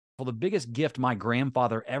Well, the biggest gift my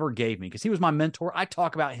grandfather ever gave me, because he was my mentor. I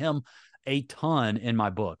talk about him a ton in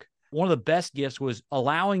my book. One of the best gifts was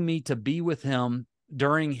allowing me to be with him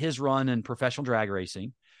during his run in professional drag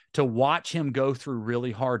racing, to watch him go through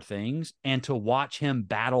really hard things and to watch him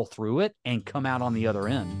battle through it and come out on the other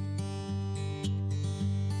end.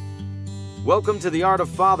 Welcome to The Art of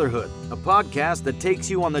Fatherhood, a podcast that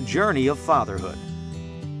takes you on the journey of fatherhood.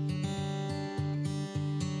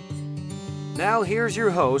 Now here's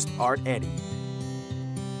your host, Art Eddy.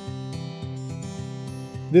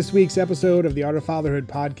 This week's episode of the Art of Fatherhood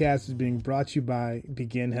podcast is being brought to you by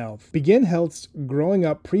Begin Health. Begin Health's Growing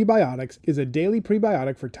Up Prebiotics is a daily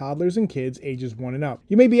prebiotic for toddlers and kids ages 1 and up.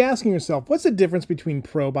 You may be asking yourself, what's the difference between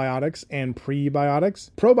probiotics and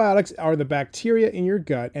prebiotics? Probiotics are the bacteria in your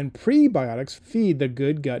gut, and prebiotics feed the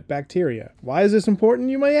good gut bacteria. Why is this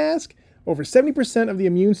important, you may ask? Over 70% of the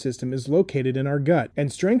immune system is located in our gut,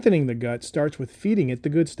 and strengthening the gut starts with feeding it the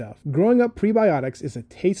good stuff. Growing Up Prebiotics is a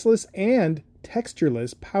tasteless and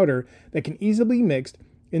textureless powder that can easily be mixed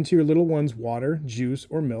into your little one's water, juice,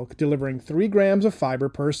 or milk, delivering 3 grams of fiber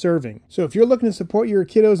per serving. So if you're looking to support your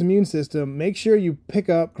kiddo's immune system, make sure you pick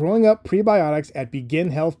up Growing Up Prebiotics at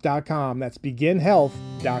beginhealth.com. That's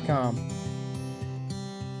beginhealth.com.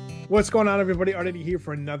 What's going on, everybody? Art Eddy here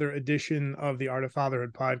for another edition of the Art of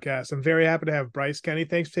Fatherhood podcast. I'm very happy to have Bryce Kenny.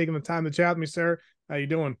 Thanks for taking the time to chat with me, sir. How you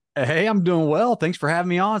doing? Hey, I'm doing well. Thanks for having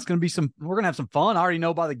me on. It's going to be we're going to have some fun. I already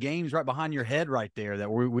know by the games right behind your head right there that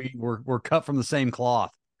we're cut from the same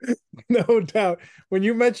cloth. No doubt. When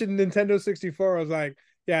you mentioned Nintendo 64, I was like,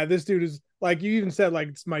 yeah, this dude is, like, you even said, like,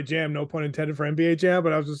 it's my jam, no pun intended, for NBA Jam,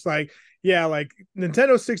 but I was just like, yeah, like,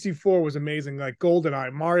 Nintendo 64 was amazing, like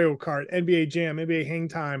GoldenEye, Mario Kart, NBA Jam, NBA Hang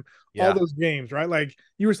Time, all those games, right? Like,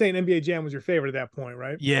 you were saying NBA Jam was your favorite at that point,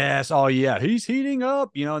 right? Yes. Oh, yeah. He's heating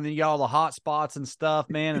up, and then you got all the hot spots and stuff,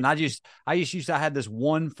 man. And I had this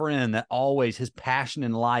one friend that always, his passion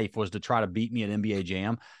in life was to try to beat me at NBA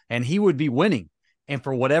Jam, and he would be winning. And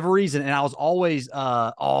for whatever reason, and I was always, it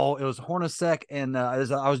was Hornacek and I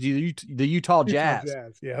was the Utah Jazz.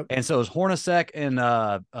 Yeah. And so it was Hornacek and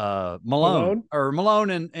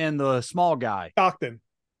Malone and the small guy.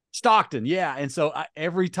 Stockton, yeah. And so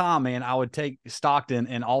every time, man, I would take Stockton,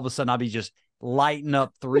 and all of a sudden I'd be just lighting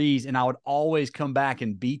up threes, and I would always come back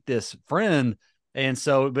and beat this friend. And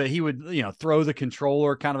so, but he would, throw the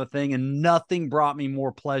controller kind of a thing, and nothing brought me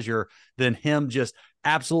more pleasure than him just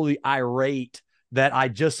absolutely irate that I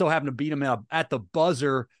just so happened to beat him at the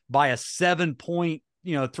buzzer by a 7-point,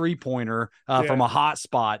 3-pointer from a hot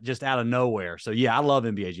spot just out of nowhere. So yeah, I love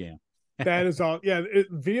NBA Jam. That is all. Yeah.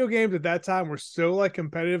 Video games at that time were so, like,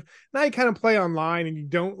 competitive. Now you kind of play online and you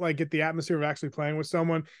don't, like, get the atmosphere of actually playing with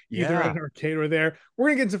someone either at an arcade or there. We're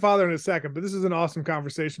going to get into father in a second, but this is an awesome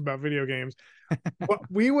conversation about video games. But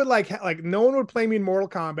we would like no one would play me in Mortal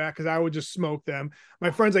Kombat because I would just smoke them.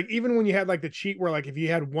 My friends, like, even when you had like the cheat where, like, if you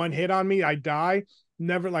had one hit on me, I'd die.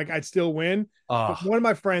 Never, like, I'd still win. But one of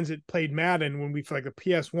my friends that played Madden when we, for like the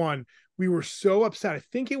PS1, we were so upset. I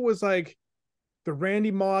think it was like the Randy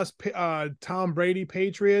Moss, Tom Brady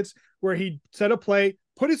Patriots, where he'd set a play,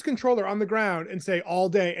 put his controller on the ground and say all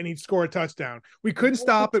day, and he'd score a touchdown. We couldn't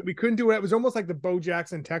stop it. We couldn't do it. It was almost like the Bo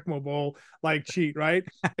Jackson Tecmo Bowl, like, cheat, right?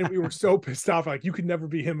 And we were so pissed off. Like, you could never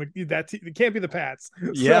be him. It can't be the Pats.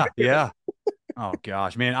 Yeah, yeah. Oh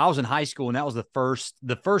gosh, man. I was in high school, and that was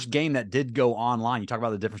the first game that did go online. You talk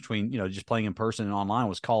about the difference between, just playing in person and online,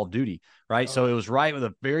 was Call of Duty, right? So it was right with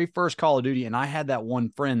the very first Call of Duty. And I had that one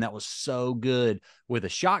friend that was so good with a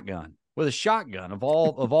shotgun of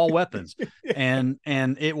all weapons. And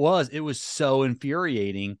it was so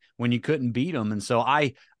infuriating when you couldn't beat them. And so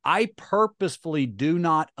I purposefully do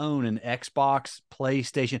not own an Xbox,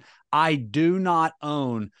 PlayStation. I do not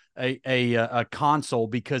own a console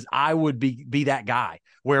because I would be that guy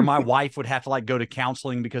where my wife would have to, like, go to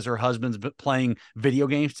counseling because her husband's playing video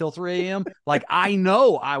games till 3 a.m. Like, I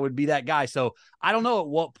know I would be that guy. So I don't know at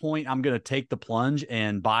what point I'm going to take the plunge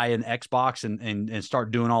and buy an Xbox and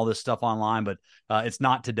start doing all this stuff online, but it's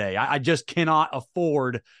not today. I just cannot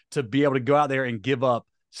afford to be able to go out there and give up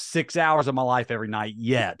 6 hours of my life every night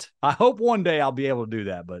yet. I hope one day I'll be able to do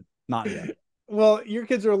that, but not yet. Well, your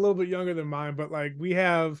kids are a little bit younger than mine, but, like, we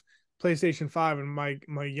have PlayStation 5, and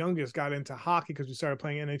my youngest got into hockey because we started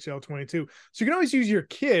playing NHL 22. So you can always use your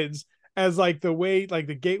kids as, like, the way, like,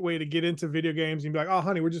 the gateway to get into video games, and be like, oh,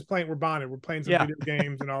 honey, we're bonded. We're playing some video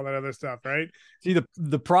games and all that other stuff, right? See,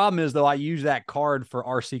 the problem is, though, I use that card for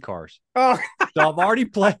RC cars. Oh, so I've already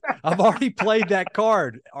played that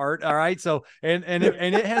card, Art. All right. So, and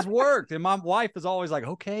it has worked. And my wife is always like,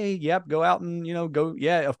 okay, yep, go out and, go.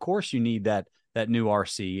 Yeah, of course you need that that new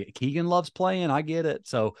RC. Keegan loves playing. I get it.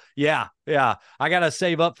 So yeah. I got to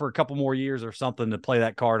save up for a couple more years or something to play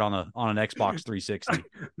that card on an Xbox 360.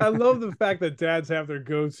 I love the fact that dads have their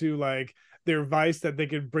go-to, like their vice that they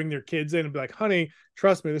could bring their kids in and be like, honey,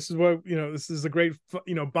 trust me, this is what, this is a great,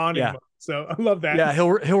 bonding Yeah. moment. So I love that. Yeah.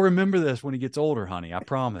 He'll remember this when he gets older, honey. I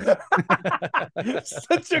promise.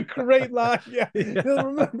 Such a great line. Yeah. He'll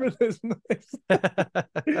remember this. Nice.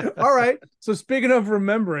 All right. So speaking of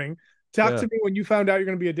remembering, talk to me when you found out you're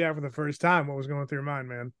going to be a dad for the first time. What was going through your mind,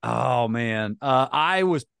 man? Oh man.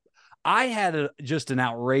 I had just an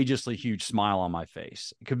outrageously huge smile on my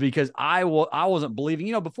face because I wasn't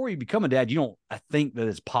believing, before you become a dad, you don't think that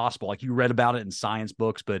it's possible. Like you read about it in science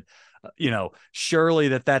books, but surely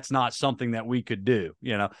that's not something that we could do,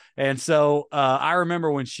 And so I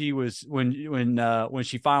remember when she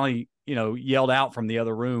finally, yelled out from the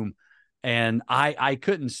other room, and I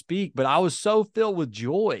couldn't speak, but I was so filled with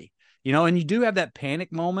joy. And you do have that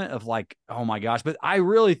panic moment of like, oh my gosh, but I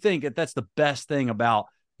really think that's the best thing about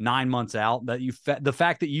 9 months out, that the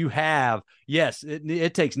fact that you have, yes,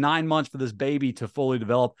 it takes 9 months for this baby to fully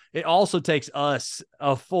develop. It also takes us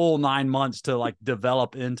a full 9 months to like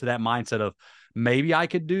develop into that mindset of maybe I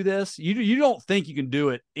could do this. You don't think you can do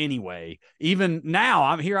it anyway. Even now,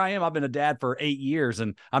 I've been a dad for 8 years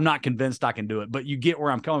and I'm not convinced I can do it, but you get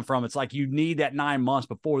where I'm coming from. It's like you need that 9 months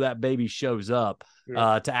before that baby shows up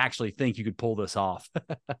to actually think you could pull this off.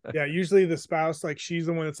 Yeah, usually the spouse, like she's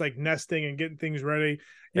the one that's like nesting and getting things ready.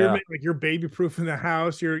 You're baby proofing the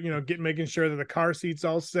house. You're making sure that the car seat's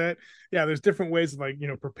all set. Yeah, there's different ways of like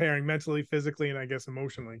preparing mentally, physically, and I guess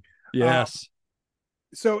emotionally. Yes.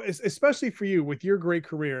 So especially for you with your great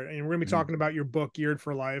career, and we're gonna be talking about your book Geared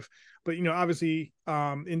for Life, but obviously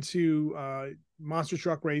into monster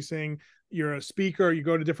truck racing, you're a speaker, you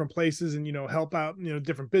go to different places and help out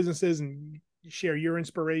different businesses and share your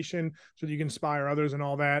inspiration so that you can inspire others and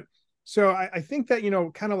all that. So I think that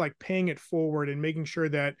kind of like paying it forward and making sure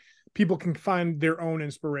that people can find their own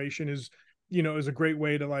inspiration is a great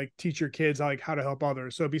way to like teach your kids like how to help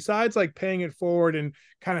others. So besides like paying it forward and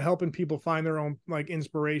kind of helping people find their own like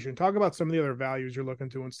inspiration, talk about some of the other values you're looking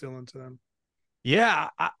to instill into them. Yeah,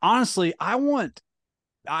 honestly, I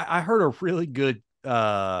heard a really good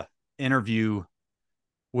interview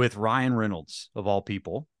with Ryan Reynolds, of all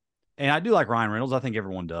people. And I do like Ryan Reynolds. I think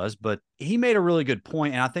everyone does, but he made a really good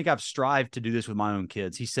point. And I think I've strived to do this with my own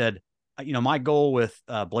kids. He said, my goal with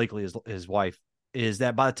Blakely, his wife, is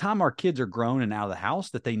that by the time our kids are grown and out of the house,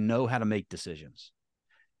 that they know how to make decisions.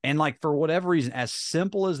 And like, for whatever reason, as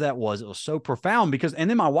simple as that was, it was so profound and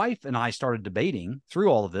then my wife and I started debating through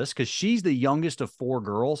all of this because she's the youngest of 4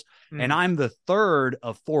 girls and I'm the third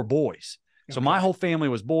of 4 boys. So my whole family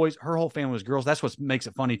was boys. Her whole family was girls. That's what makes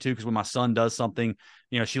it funny too. Because when my son does something,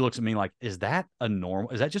 she looks at me like, is that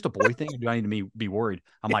just a boy thing? Or do I need to be worried?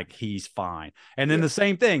 I'm like, he's fine. And then the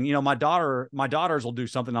same thing, my daughters will do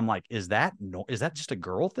something. I'm like, is that just a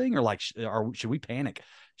girl thing? Or like, should we panic?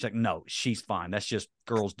 She's like, no, she's fine. That's just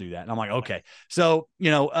girls do that. And I'm like, okay. So,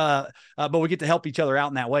 but we get to help each other out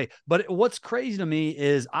in that way. But what's crazy to me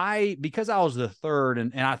is because I was the third,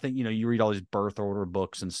 and I think, you read all these birth order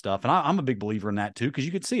books and stuff. And I'm a big believer in that too, because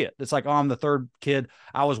you could see it. It's like, oh, I'm the third kid.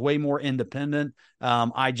 I was way more independent.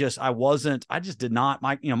 I just did not,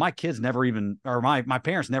 my kids never even, or my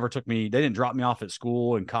parents never took me, they didn't drop me off at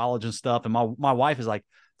school and college and stuff. And my wife is like,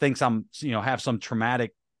 thinks I'm, have some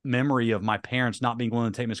traumatic memory of my parents not being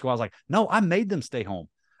willing to take me to school. I was like, no, I made them stay home.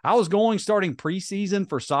 I was starting preseason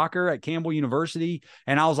for soccer at Campbell University.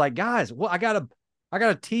 And I was like, guys, well, I got a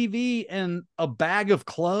TV and a bag of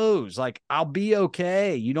clothes. Like, I'll be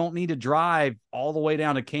okay. You don't need to drive all the way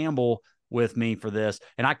down to Campbell with me for this.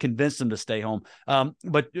 And I convinced them to stay home.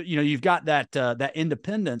 But you've got that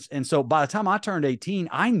independence. And so by the time I turned 18,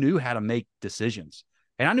 I knew how to make decisions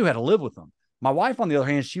and I knew how to live with them. My wife, on the other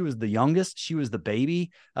hand, she was the youngest. She was the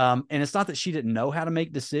baby. And it's not that she didn't know how to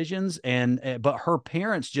make decisions. But her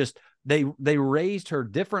parents just, they raised her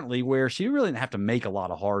differently, where she really didn't have to make a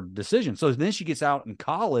lot of hard decisions. So then she gets out in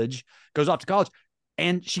college, goes off to college,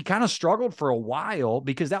 and she kind of struggled for a while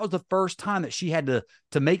because that was the first time that she had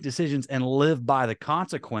to make decisions and live by the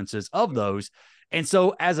consequences of those. And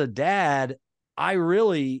so as a dad,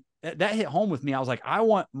 that hit home with me. I was like, I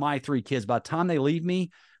want my 3 kids, by the time they leave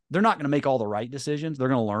me, they're not going to make all the right decisions. They're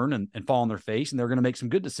going to learn and fall on their face, and they're going to make some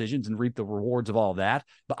good decisions and reap the rewards of all of that.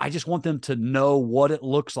 But I just want them to know what it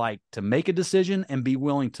looks like to make a decision and be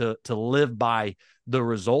willing to live by the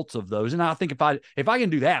results of those. And I think if I can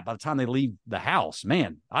do that by the time they leave the house,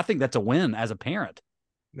 man, I think that's a win as a parent.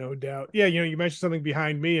 No doubt. Yeah, you mentioned something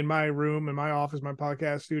behind me in my room, in my office, my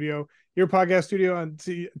podcast studio, your podcast studio, and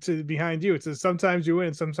to behind you. It says sometimes you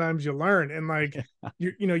win, sometimes you learn, and like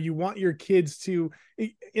you want your kids to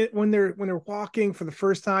when they're walking for the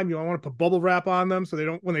first time, you don't want to put bubble wrap on them so they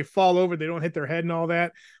don't when they fall over they don't hit their head and all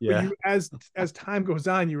that. But Yeah. as time goes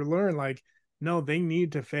on, you learn like no, they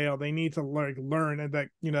need to fail, they need to learn, and that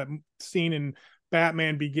that scene in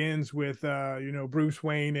Batman Begins with Bruce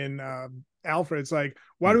Wayne and Alfred's like,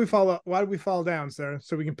 why do we fall? Why do we fall down, sir?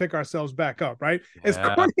 So we can pick ourselves back up, right? As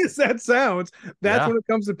Yeah. corny as that sounds, that's Yeah. when it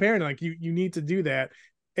comes to parenting. Like you need to do that,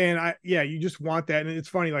 and you just want that. And it's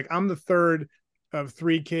funny, like I'm the third of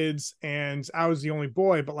three kids, and I was the only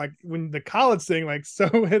boy. But like when the college thing, like so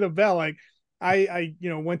hit a bell. Like I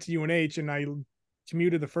went to UNH and I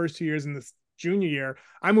commuted the first 2 years in the junior year.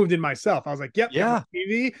 I moved in myself. I was like, yep, got my Yeah.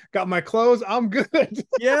 TV, got my clothes, I'm good.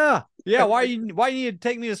 Yeah. Yeah. Why you need to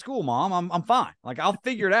take me to school, Mom? I'm fine. Like I'll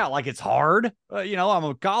figure it out. Like it's hard. I'm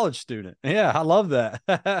a college student. Yeah, I love that.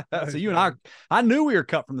 So you and I knew we were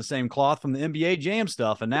cut from the same cloth from the NBA Jam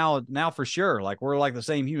stuff, and now for sure, like we're like the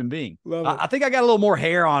same human being. Love it. I think I got a little more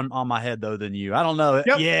hair on my head though than you. I don't know.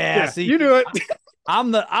 Yep. Yeah. See, You do it.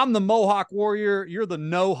 I'm the Mohawk warrior. You're the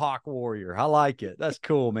no hawk warrior. I like it. That's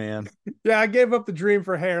cool, man. Yeah, I gave up the dream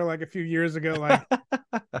for hair like a few years ago. Like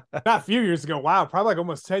not a few years ago. Wow, probably like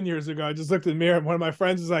almost 10 years ago. I just looked in the mirror and one of my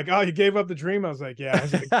friends was like, "Oh, you gave up the dream." I was like, "Yeah." I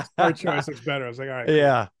was like, "Our choice looks better." I was like, "All right." Cool.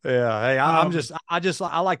 Yeah, yeah. Hey,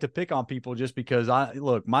 I like to pick on people just because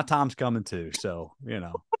my time's coming too. So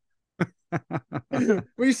Well,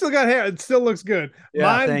 you still got hair. It still looks good. Yeah,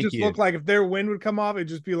 Mine thank just you. looked like if their wind would come off, it'd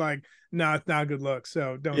just be like, "No, it's not a good look."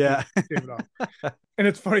 So don't do Yeah, it. Shave it off. And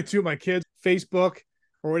it's funny too. My kids, Facebook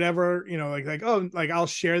or whatever, like oh, like I'll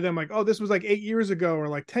share them like, oh, this was like 8 years ago or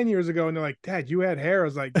like 10 years ago, and they're like, Dad, you had hair. I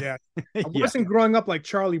was like, yeah, I yeah. wasn't growing up like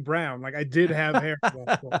Charlie Brown. Like I did have hair.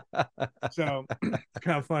 So it's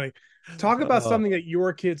kind of funny. Talk about something that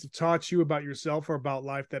your kids have taught you about yourself or about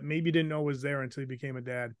life that maybe you didn't know was there until you became a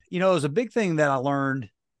dad. It was a big thing that I learned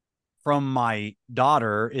from my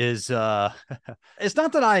daughter is it's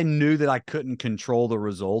not that I knew that I couldn't control the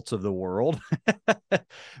results of the world,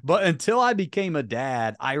 but until I became a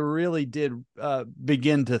dad, I really did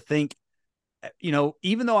begin to think,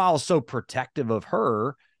 even though I was so protective of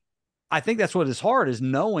her, I think that's what is hard is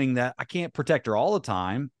knowing that I can't protect her all the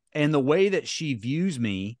time. And the way that she views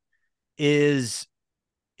me is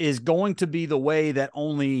going to be the way that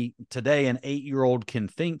only today an 8-year-old can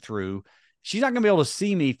think through. She's not going to be able to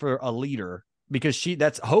see me for a leader because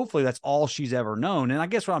hopefully that's all she's ever known. And I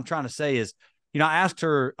guess what I'm trying to say is, I asked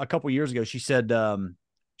her a couple of years ago, she said,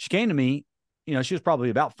 she came to me, she was probably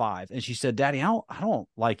about 5. And she said, Daddy, I don't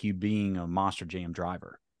like you being a Monster Jam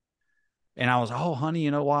driver. And I was, oh, honey, you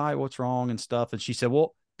know why? What's wrong and stuff? And she said,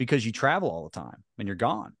 well, because you travel all the time and you're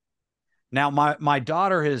gone. Now, my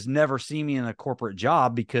daughter has never seen me in a corporate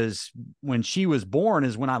job because when she was born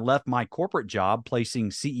is when I left my corporate job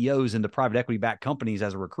placing CEOs into private equity-backed companies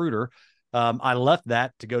as a recruiter. I left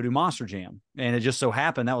that to go do Monster Jam. And it just so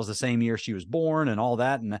happened that was the same year she was born and all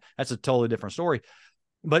that. And that's a totally different story.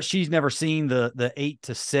 But she's never seen the 8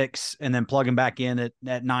 to 6 and then plugging back in at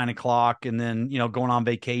 9:00 and then, going on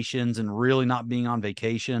vacations and really not being on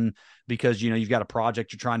vacation because, you've got a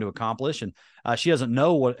project you're trying to accomplish. And she doesn't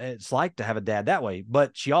know what it's like to have a dad that way.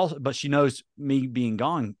 But she knows me being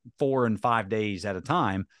gone 4 and 5 days at a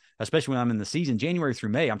time, especially when I'm in the season, January through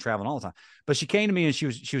May, I'm traveling all the time. But she came to me and she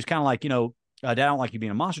was kind of like, Dad, I don't like you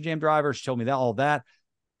being a Monster Jam driver. She told me all that.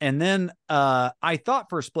 And then I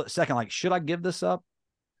thought for a split second, like, should I give this up?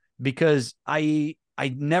 Because I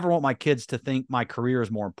never want my kids to think my career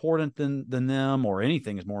is more important than them or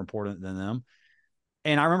anything is more important than them.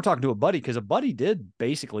 And I remember talking to a buddy because a buddy did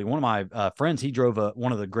basically, one of my friends, he drove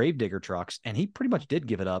one of the Gravedigger trucks and he pretty much did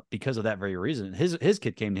give it up because of that very reason. His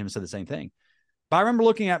kid came to him and said the same thing. But I remember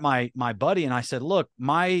looking at my buddy and I said, look,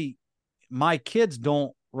 my kids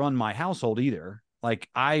don't run my household either. Like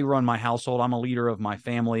I run my household. I'm a leader of my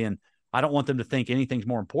family and I don't want them to think anything's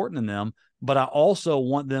more important than them. But I also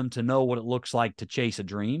want them to know what it looks like to chase a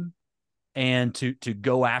dream and to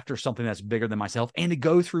go after something that's bigger than myself and to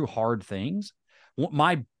go through hard things.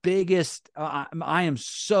 My biggest, I am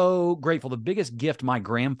so grateful. The biggest gift my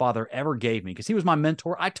grandfather ever gave me, because he was my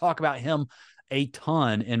mentor. I talk about him a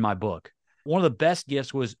ton in my book. One of the best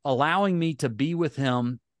gifts was allowing me to be with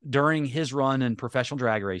him during his run in professional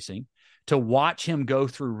drag racing, to watch him go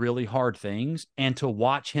through really hard things and to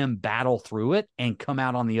watch him battle through it and come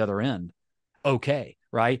out on the other end. Okay.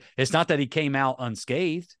 Right. It's not that he came out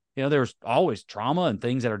unscathed. There's always trauma and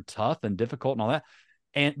things that are tough and difficult and all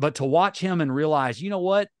that. But to watch him and realize, you know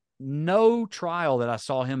what? No trial that I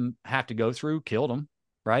saw him have to go through killed him.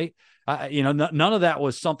 right? None of that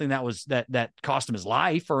was something that cost him his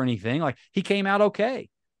life or anything. Like, he came out okay,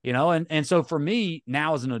 and so for me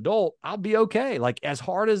now as an adult, I'll be okay. Like, as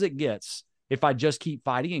hard as it gets, if I just keep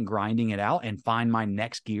fighting and grinding it out and find my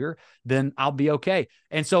next gear, then I'll be okay.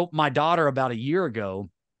 And so my daughter, about a year ago,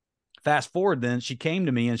 fast forward, then she came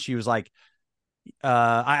to me and she was like,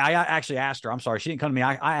 I actually asked her, I'm sorry, she didn't come to me.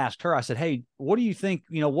 I asked her, I said, hey, what do you think?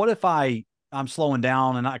 What if I'm slowing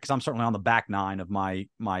down, and because I'm certainly on the back nine of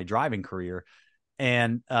my driving career.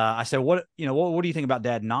 And I said, what do you think about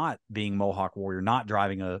Dad not being Mohawk Warrior, not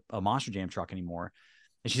driving a Monster Jam truck anymore?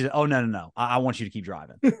 And she said, oh, no. I want you to keep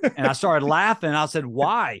driving. And I started laughing. I said,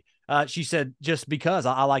 why? She said, just because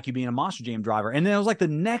I like you being a Monster Jam driver. And then it was like the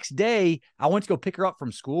next day I went to go pick her up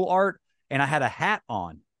from school, Art, and I had a hat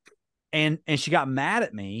on. And she got mad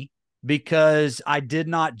at me because I did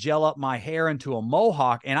not gel up my hair into a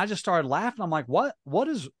mohawk. And I just started laughing. I'm like, why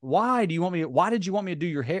did you want me to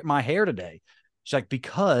do my hair today? She's like,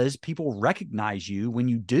 because people recognize you when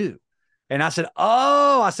you do. And I said,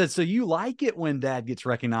 so you like it when Dad gets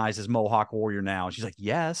recognized as Mohawk Warrior now? And she's like,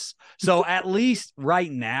 yes. So at least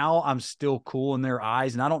right now I'm still cool in their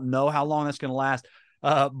eyes. And I don't know how long that's going to last.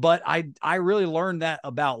 But I really learned that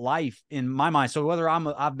about life in my mind. So whether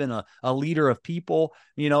I've been a leader of people,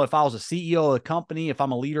 if I was a CEO of a company, if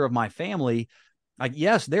I'm a leader of my family, like,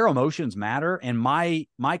 yes, their emotions matter, and my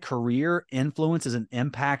career influences and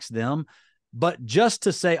impacts them. But just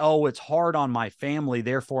to say, oh, it's hard on my family,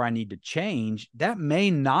 therefore I need to change, that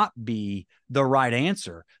may not be the right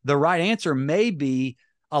answer. The right answer may be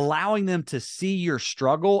allowing them to see your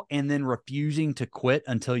struggle and then refusing to quit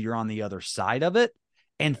until you're on the other side of it.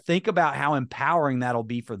 And think about how empowering that'll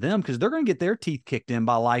be for them, because they're going to get their teeth kicked in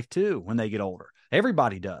by life too when they get older.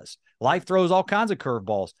 Everybody does. Life throws all kinds of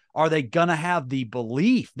curveballs. Are they going to have the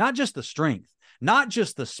belief, not just the strength, not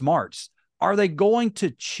just the smarts? Are they going to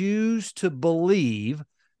choose to believe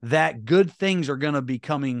that good things are going to be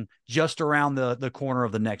coming just around the corner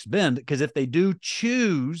of the next bend? Because if they do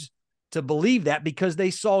choose to believe that because they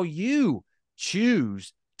saw you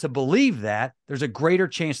choose to believe that, there's a greater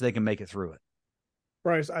chance they can make it through it.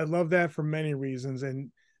 Bryce, I love that for many reasons.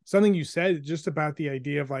 And something you said just about the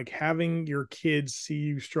idea of like having your kids see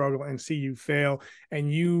you struggle and see you fail,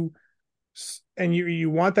 and you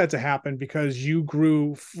want that to happen because you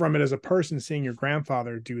grew from it as a person, seeing your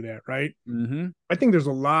grandfather do that, right? Mm-hmm. I think there's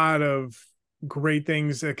a lot of great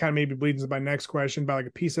things that kind of maybe bleeds into my next question about like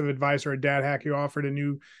a piece of advice or a dad hack you offer to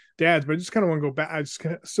new dads, but I just kind of want to go back. I just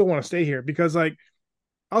still want to stay here because like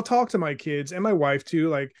I'll talk to my kids and my wife too.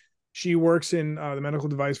 Like, she works in the medical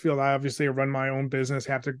device field. I obviously run my own business,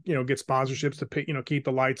 have to, get sponsorships to pay, keep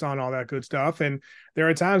the lights on, all that good stuff. And there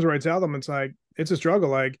are times where I tell them, it's like, it's a struggle.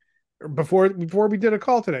 Like before we did a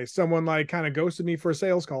call today, someone like kind of ghosted me for a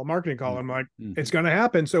sales call, a marketing call. I'm like, it's going to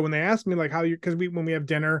happen. So when they ask me like because when we have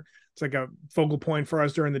dinner, it's like a focal point for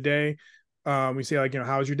us during the day. We say like,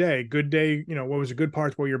 how was your day? Good day. What was your good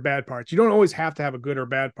parts? What were your bad parts? You don't always have to have a good or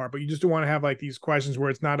bad part, but you just don't want to have like these questions where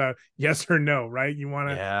it's not a yes or no, right? You want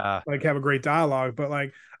to like have a great dialogue, but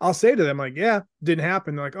like, I'll say to them like, yeah, didn't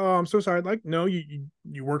happen. They're like, oh, I'm so sorry. Like, no, you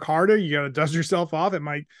work harder. You got to dust yourself off. It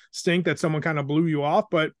might stink that someone kind of blew you off,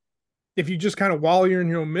 but if you just kind of wallow in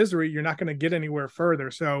your own misery, you're not going to get anywhere further.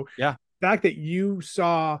 So the fact that you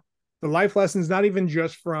saw the life lessons, not even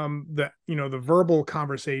just from the verbal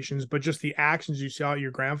conversations, but just the actions you saw your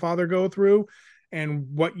grandfather go through, and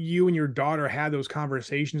what you and your daughter had those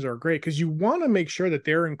conversations are great, because you want to make sure that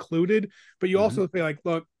they're included, but you also say like,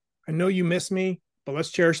 look, I know you miss me, but let's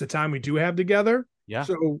cherish the time we do have together. Yeah.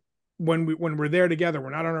 So when we're there together, we're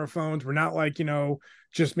not on our phones. We're not like,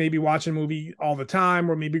 just maybe watching a movie all the time,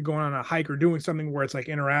 or maybe going on a hike or doing something where it's like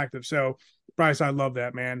interactive. So Bryce, I love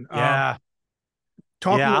that, man. Yeah.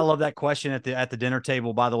 I love that question at the dinner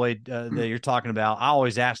table, by the way, that you're talking about. I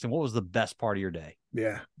always ask them, what was the best part of your day?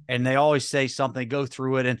 Yeah. And they always say something, go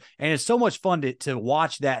through it. And it's so much fun to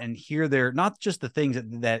watch that and hear not just the things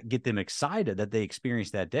that get them excited that they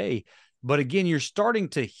experienced that day, but again, you're starting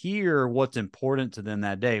to hear what's important to them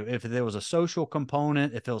that day. If there was a social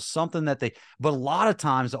component, if it was something but a lot of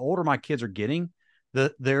times the older my kids are getting,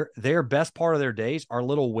 their best part of their days are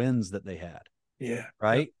little wins that they had. Yeah.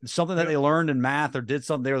 Right. Something that they learned in math or did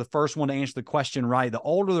something. They were the first one to answer the question right. The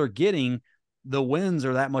older they're getting, the wins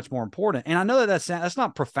are that much more important. And I know that's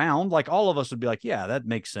not profound. Like all of us would be like, yeah, that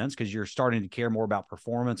makes sense, because you're starting to care more about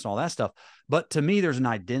performance and all that stuff. But to me, there's an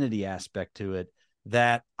identity aspect to it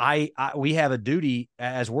that we have a duty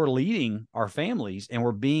as we're leading our families and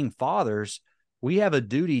we're being fathers we have a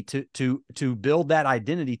duty to build that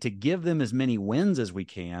identity, to give them as many wins as we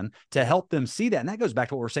can, to help them see that. And that goes back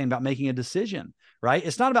to what we're saying about making a decision, right?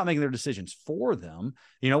 It's not about making their decisions for them.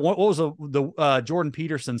 What was the Jordan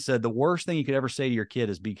Peterson said, the worst thing you could ever say to your kid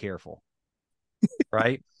is be careful.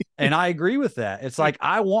 Right. And I agree with that. It's like,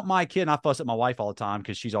 I want my kid, and I fuss at my wife all the time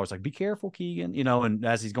because she's always like, be careful, Keegan, and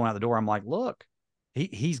as he's going out the door, I'm like, look,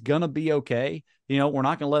 he's going to be okay. We're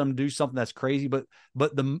not going to let him do something that's crazy, but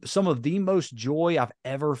some of the most joy I've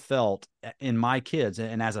ever felt in my kids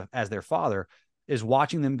and as their father is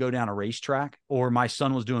watching them go down a racetrack. Or my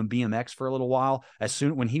son was doing BMX for a little while.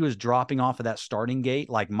 When he was dropping off of that starting gate,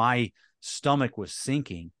 like my stomach was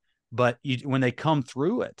sinking, but when they come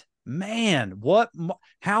through it, man,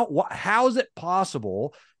 how is it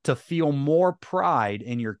possible to feel more pride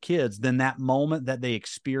in your kids than that moment that they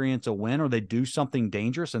experience a win or they do something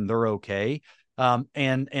dangerous and they're okay?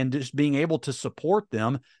 And just being able to support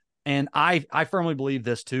them. And I firmly believe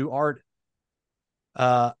this too, Art.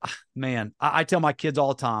 Man, I tell my kids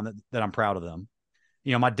all the time that I'm proud of them.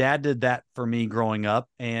 My dad did that for me growing up,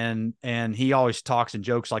 and he always talks and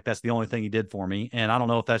jokes like that's the only thing he did for me. And I don't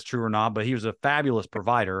know if that's true or not, but he was a fabulous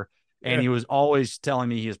provider, and he was always telling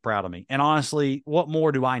me he is proud of me. And honestly, what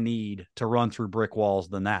more do I need to run through brick walls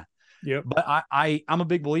than that? Yep. But I'm a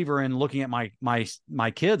big believer in looking at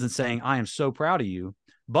my kids and saying, I am so proud of you.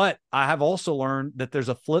 But I have also learned that there's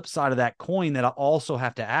a flip side of that coin that I also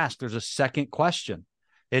have to ask. There's a second question.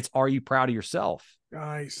 It's, are you proud of yourself?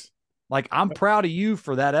 Nice. Like, I'm proud of you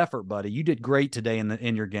for that effort, buddy. You did great today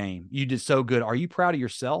in your game. You did so good. Are you proud of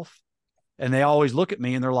yourself? And they always look at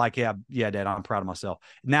me and they're like, yeah, Dad, I'm proud of myself.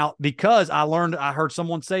 Now, because I heard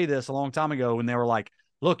someone say this a long time ago, and they were like,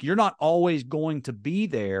 look, you're not always going to be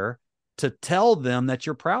there to tell them that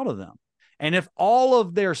you're proud of them. And if all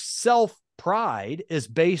of their self-pride is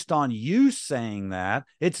based on you saying that,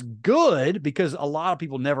 it's good, because a lot of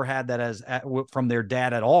people never had that from their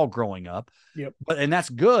dad at all growing up. Yep. And that's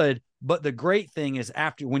good. But the great thing is,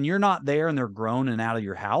 when you're not there and they're grown and out of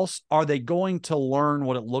your house, are they going to learn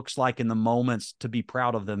what it looks like in the moments to be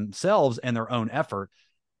proud of themselves and their own effort?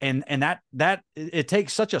 And that it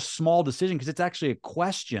takes such a small decision, because it's actually a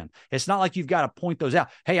question. It's not like you've got to point those out.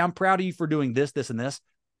 Hey, I'm proud of you for doing this, this, and this.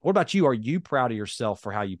 What about you? Are you proud of yourself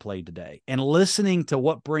for how you played today? And listening to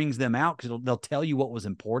what brings them out, because they'll tell you what was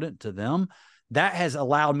important to them. That has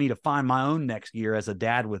allowed me to find my own next gear as a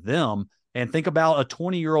dad with them. And think about a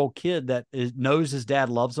 20-year-old kid that knows his dad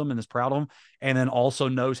loves him and is proud of him, and then also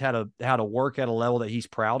knows how to work at a level that he's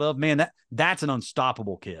proud of. Man, that's an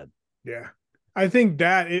unstoppable kid. Yeah. I think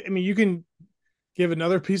you can give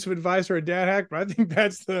another piece of advice or a dad hack, but I think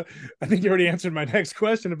I think you already answered my next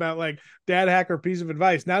question about like dad hack or piece of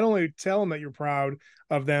advice. Not only tell them that you're proud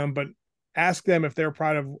of them, but ask them if they're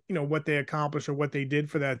proud of, what they accomplished or what they did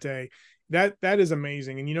for that day. That is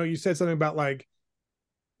amazing. And, you said something about like,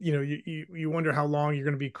 you wonder how long you're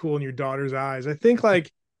going to be cool in your daughter's eyes. I think like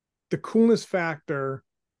the coolness factor,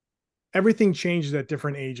 everything changes at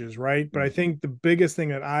different ages, right? But I think the biggest thing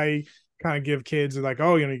that I kind of give kids is like,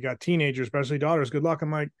 oh, you got teenagers, especially daughters, good luck.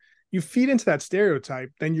 I'm like, you feed into that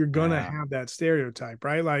stereotype, then you're going to have that stereotype,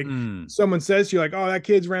 right? Like someone says to you like, oh, that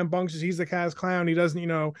kid's rambunctious, he's the class clown, he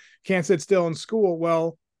doesn't, can't sit still in school.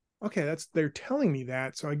 Well, okay, they're telling me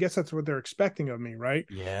that. So I guess that's what they're expecting of me, right?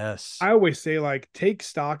 Yes. I always say, like, take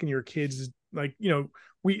stock in your kids. Like,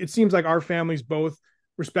 it seems like our families both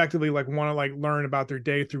respectively, like, want to like learn about their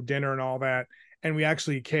day through dinner and all that. And we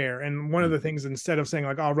actually care. And one of the things, instead of saying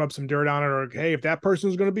like, I'll rub some dirt on it, or, hey, if that person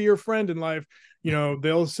is going to be your friend in life,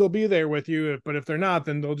 they'll still be there with you. But if they're not,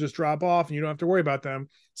 then they'll just drop off and you don't have to worry about them.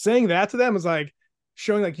 Saying that to them is like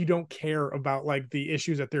showing like you don't care about like the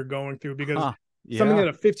issues that they're going through, because something that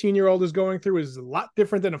a 15-year-old is going through is a lot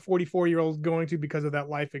different than a 44-year-old going through because of that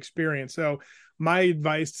life experience. So my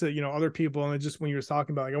advice to, other people, and just when you were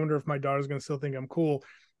talking about, like, I wonder if my daughter's going to still think I'm cool.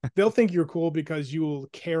 They'll think you're cool because you will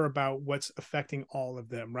care about what's affecting all of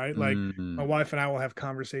them, right? Like my wife and I will have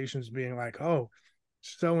conversations being like, oh,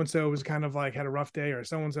 so-and-so was kind of like had a rough day, or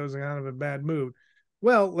so-and-so was kind of a bad mood.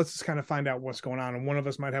 Well, let's just kind of find out what's going on. And one of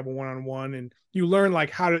us might have a one-on-one, and you learn like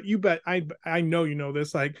how to, I know,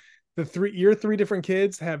 this, like, your three different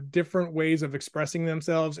kids have different ways of expressing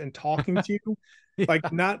themselves and talking to you.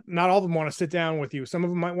 Like not all of them want to sit down with you. Some of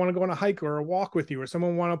them might want to go on a hike or a walk with you, or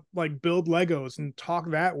someone want to like build Legos and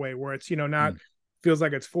talk that way, where it's, not feels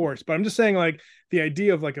like it's forced. But I'm just saying, like, the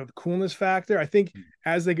idea of like a coolness factor, I think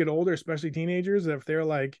as they get older, especially teenagers, if they're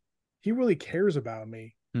like, he really cares about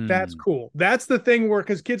me, that's cool. That's the thing where,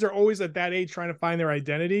 because kids are always at that age trying to find their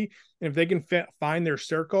identity. And if they can find their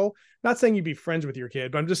circle, not saying you be friends with your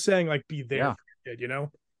kid, but I'm just saying, like, be there for your kid,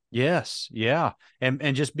 Yes. Yeah.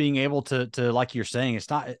 And just being able to, like you're saying, it's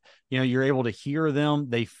not, you're able to hear them.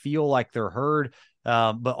 They feel like they're heard.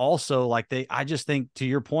 But also like I just think to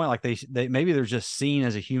your point, like they maybe they're just seen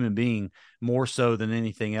as a human being more so than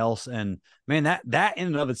anything else. And man, that in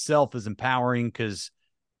and of itself is empowering because,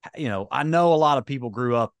 I know a lot of people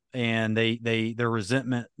grew up and they're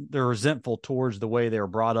resentful towards the way they were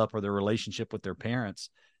brought up or their relationship with their parents.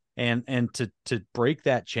 And to break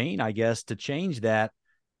that chain, I guess, to change that,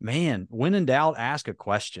 man, when in doubt, ask a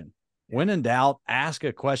question. When in doubt, ask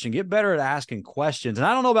a question. Get better at asking questions. And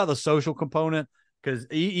I don't know about the social component because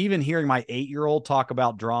even hearing my 8-year-old talk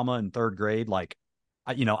about drama in third grade, like,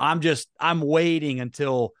 I'm waiting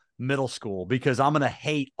until middle school because I'm going to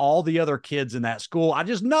hate all the other kids in that school. I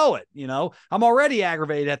just know it. I'm already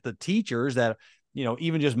aggravated at the teachers that,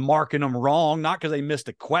 even just marking them wrong, not because they missed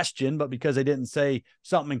a question, but because they didn't say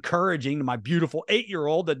something encouraging to my beautiful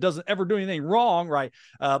 8-year-old that doesn't ever do anything wrong. Right.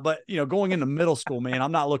 But, going into middle school, man,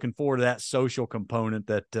 I'm not looking forward to that social component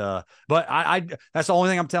but I that's the only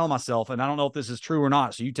thing I'm telling myself. And I don't know if this is true or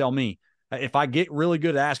not. So you tell me. If I get really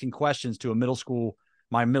good at asking questions to my middle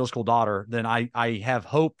school daughter, then I have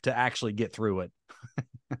hope to actually get through it.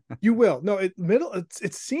 You will. No,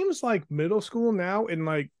 it seems like middle school now in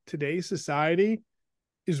like today's society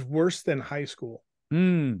is worse than high school.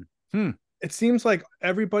 Hmm. It seems like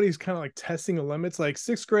everybody's kind of like testing the limits. Like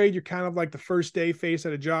sixth grade, you're kind of like the first day face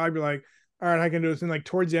at a job. You're like, all right, I can do this. And like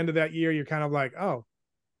towards the end of that year, you're kind of like, oh,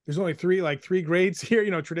 there's only three grades here.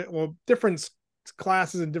 Different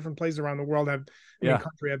classes in different places around the world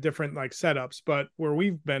country have different like setups. But where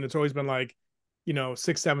we've been, it's always been like,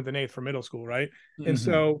 sixth, seventh, and eighth for middle school, right? Mm-hmm. And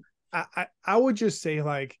so I would just say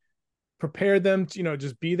like prepare them to,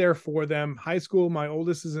 just be there for them. High school, my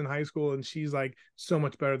oldest is in high school and she's like so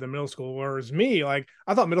much better than middle school. Whereas me, like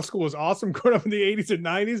I thought middle school was awesome growing up in the 80s and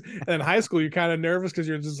 90s. And then high school, you're kind of nervous because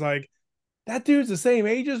you're just like, that dude's the same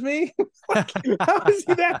age as me. Like, how is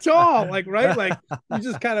he that tall? Like, right? Like you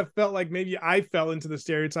just kind of felt like maybe I fell into the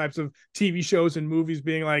stereotypes of TV shows and movies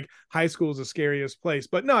being like high school is the scariest place.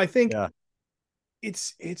 But no, I think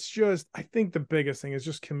it's just, I think the biggest thing is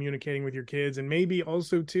just communicating with your kids. And maybe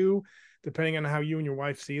also too, depending on how you and your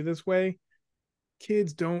wife see it this way,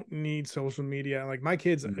 kids don't need social media. Like my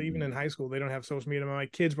kids, even in high school, they don't have social media. My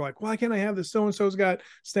kids were like, why can't I have this? So-and-so's got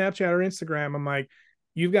Snapchat or Instagram. I'm like,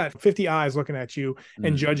 you've got 50 eyes looking at you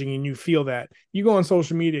and judging, and you feel that. You go on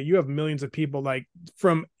social media, you have millions of people like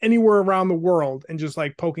from anywhere around the world and just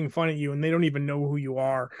like poking fun at you, and they don't even know who you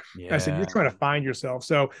are. Yeah. I said, you're trying to find yourself.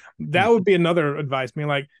 So that would be another advice. I mean,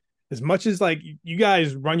 like, as much as like you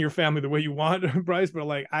guys run your family the way you want, Bryce, but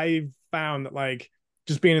like I've found that like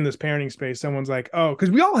just being in this parenting space, someone's like, oh,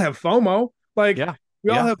 because we all have FOMO. Like we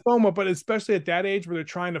all have FOMO, but especially at that age where they're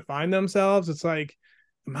trying to find themselves, it's like,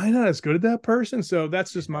 am I not as good at that person? So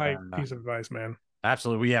that's just my piece of advice, man.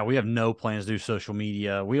 Absolutely. Yeah. We have no plans to do social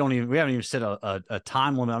media. We haven't even set a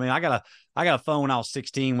time limit. I mean, I got a phone when I was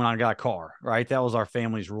 16 when I got a car, right? That was our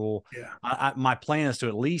family's rule. Yeah. My plan is to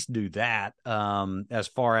at least do that. As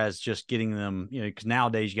far as just getting them, cause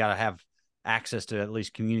nowadays you got to have access to at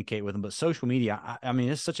least communicate with them, but social media, I mean,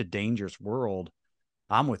 it's such a dangerous world.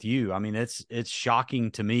 I'm with you. I mean, it's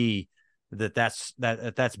shocking to me that's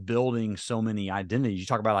building so many identities. You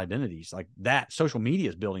talk about identities like that. Social media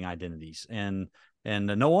is building identities, and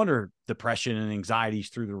no wonder depression and anxieties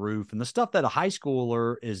through the roof, and the stuff that a high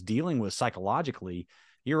schooler is dealing with psychologically.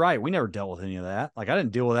 You're right. We never dealt with any of that. Like I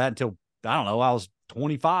didn't deal with that until I don't know. I was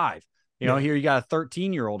 25. Here you got a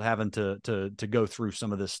 13-year-old having to go through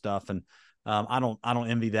some of this stuff, and I don't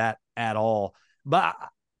envy that at all. But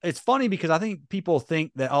it's funny because I think people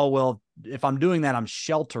think that, oh well, if I'm doing that, I'm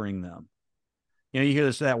sheltering them. You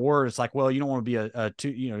hear that word. It's like, well, you don't want to be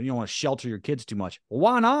you don't want to shelter your kids too much. Well,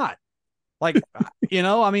 why not? Like,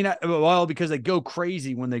 I mean, well, because they go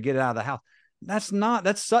crazy when they get out of the house.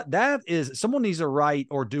 That is someone needs to write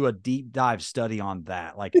or do a deep dive study on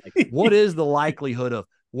that. Like, what is the likelihood of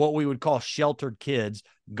what we would call sheltered kids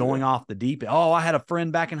going off the deep end? Oh, I had a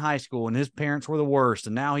friend back in high school and his parents were the worst.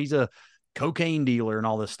 And now he's a cocaine dealer and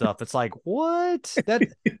all this stuff. It's like, what? That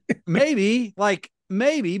maybe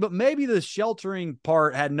the sheltering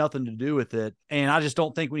part had nothing to do with it. And I just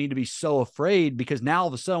don't think we need to be so afraid, because now all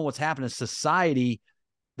of a sudden what's happened is society,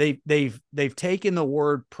 they've taken the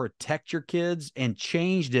word protect your kids and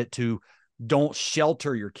changed it to don't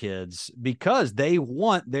shelter your kids, because they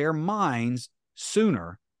want their minds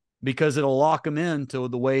sooner, because it'll lock them into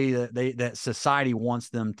the way that society wants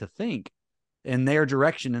them to think in their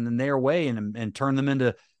direction and in their way, and turn them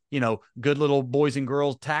into good little boys and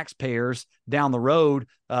girls taxpayers down the road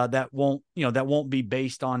that won't be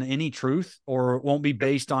based on any truth or won't be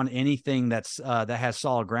based on anything that has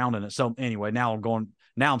solid ground in it. So anyway, now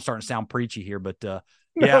I'm starting to sound preachy here, but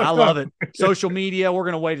I love it. Social media, we're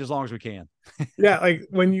going to wait as long as we can. Yeah. Like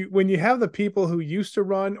when you have the people who used to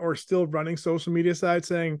run or still running social media sites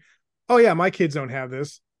saying, oh yeah, my kids don't have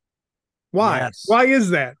this. Why? Yes. Why is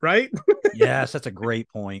that? Right? Yes. That's a great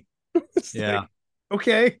point. Yeah. Like,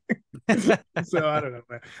 okay. So I don't know,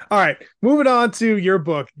 man. All right. Moving on to your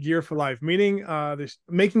book, Gear for Life, meaning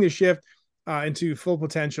making the shift into full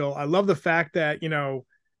potential. I love the fact that, you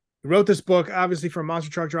wrote this book, obviously, for a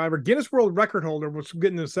monster truck driver, Guinness World Record holder, which we'll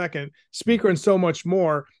get in a second, speaker, and so much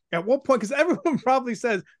more. At what point, because everyone probably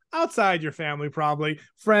says, outside your family, probably,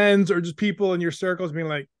 friends or just people in your circles being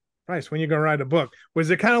like, Bryce, when you going to write a book?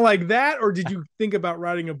 Was it kind of like that? Or did you think about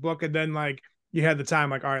writing a book and then like you had the time,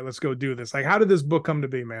 like, all right, let's go do this? Like, how did this book come to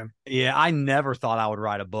be, man? Yeah, I never thought I would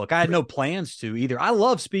write a book. I had no plans to either. I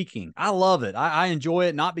love speaking. I love it. I enjoy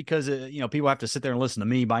it, not because people have to sit there and listen to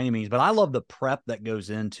me by any means, but I love the prep that goes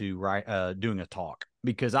into doing a talk,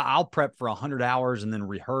 because I'll prep for 100 hours and then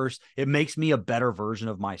rehearse. It makes me a better version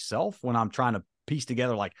of myself when I'm trying to piece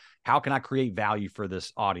together, like, how can I create value for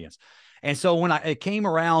this audience? And so when it came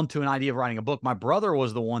around to an idea of writing a book, my brother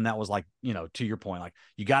was the one that was like, to your point, like,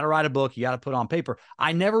 you got to write a book, you got to put it on paper.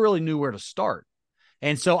 I never really knew where to start.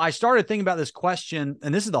 And so I started thinking about this question,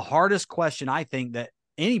 and this is the hardest question I think that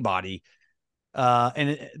anybody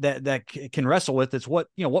that can wrestle with. It's what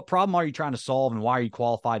problem are you trying to solve, and why are you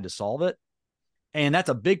qualified to solve it? And that's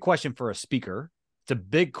a big question for a speaker. It's a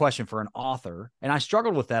big question for an author. And I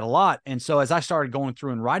struggled with that a lot. And so as I started going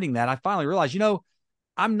through and writing that, I finally realized,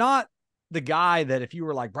 I'm not the guy that if you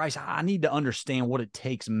were like, Bryce, I need to understand what it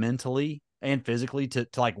takes mentally and physically to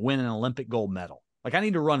like win an Olympic gold medal. Like, I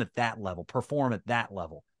need to run at that level, perform at that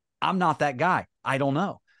level. I'm not that guy. I don't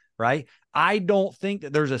know. Right. I don't think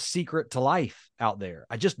that there's a secret to life out there.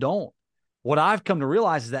 I just don't. What I've come to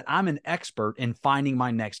realize is that I'm an expert in finding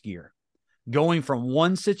my next gear, going from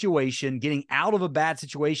one situation, getting out of a bad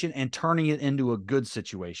situation and turning it into a good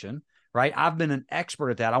situation. Right. I've been an expert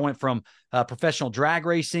at that. I went from professional drag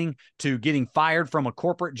racing to getting fired from a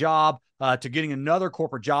corporate job to getting another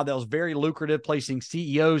corporate job that was very lucrative, placing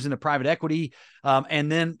CEOs into private equity,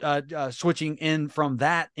 and then switching in from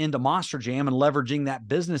that into Monster Jam and leveraging that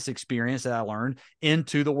business experience that I learned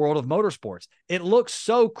into the world of motorsports. It looks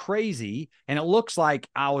so crazy, and it looks like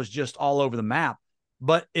I was just all over the map.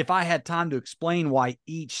 But if I had time to explain why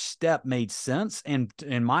each step made sense and,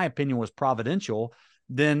 in my opinion, was providential,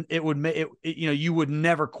 then it would make it, you would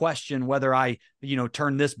never question whether I,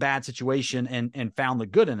 turned this bad situation and found the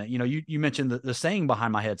good in it. You mentioned the saying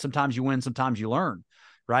behind my head, sometimes you win, sometimes you learn,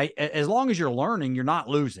 right? As long as you're learning, you're not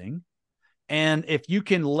losing. And if you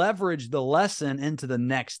can leverage the lesson into the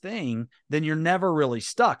next thing, then you're never really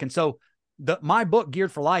stuck. And so my book,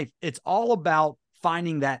 Geared for Life, it's all about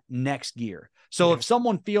finding that next gear. So if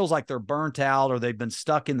someone feels like they're burnt out or they've been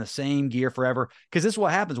stuck in the same gear forever, because this is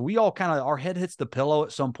what happens. We all our head hits the pillow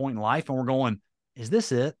at some point in life and we're going, is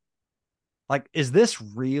this it? Like, is this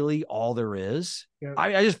really all there is? Yeah.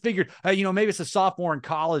 I just figured, maybe it's a sophomore in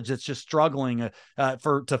college that's just struggling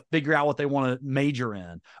to figure out what they want to major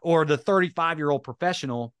in, or the 35-year-old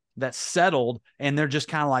professional that's settled and they're just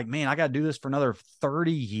kind of like, man, I got to do this for another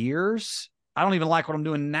 30 years. I don't even like what I'm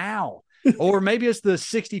doing now. Or maybe it's the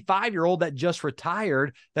 65-year-old that just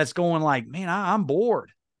retired that's going like, man, I'm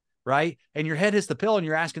bored, right? And your head hits the pillow and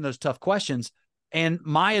you're asking those tough questions. And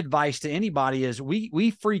my advice to anybody is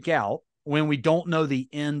we freak out when we don't know the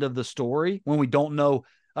end of the story, when we don't know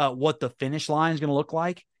what the finish line is going to look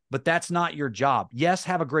like. But that's not your job. Yes,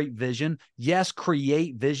 have a great vision. Yes,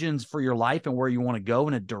 create visions for your life and where you want to go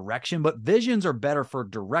in a direction. But visions are better for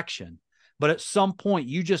direction. But at some point,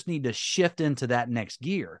 you just need to shift into that next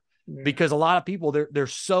gear. Yeah. Because a lot of people, they're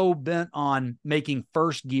so bent on making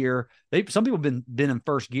first gear. Some people have been in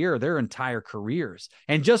first gear their entire careers.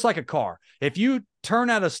 And just like a car, if you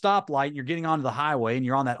turn at a stoplight and you're getting onto the highway and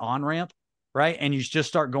you're on that on-ramp, right, and you just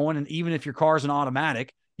start going, and even if your car is an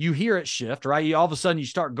automatic, you hear it shift, right? All of a sudden you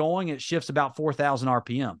start going, it shifts about 4,000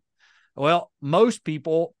 RPM. Well, most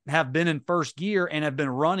people have been in first gear and have been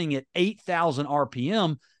running at 8,000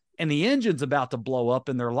 RPM, and the engine's about to blow up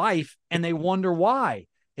in their life, and they wonder why.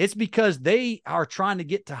 It's because they are trying to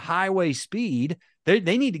get to highway speed. They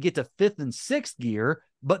need to get to fifth and sixth gear,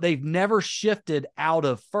 but they've never shifted out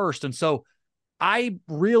of first. And so I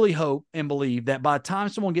really hope and believe that by the time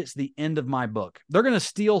someone gets to the end of my book, they're going to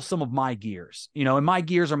steal some of my gears, and my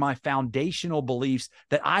gears are my foundational beliefs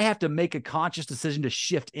that I have to make a conscious decision to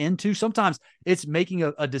shift into. Sometimes it's making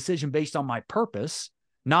a decision based on my purpose,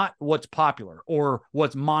 not what's popular or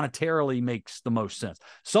what's monetarily makes the most sense.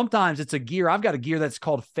 Sometimes it's a gear. I've got a gear that's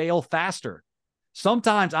called fail faster.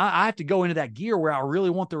 Sometimes I have to go into that gear where I really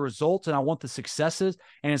want the results and I want the successes.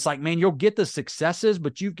 And it's like, man, you'll get the successes,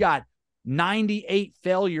 but you've got 98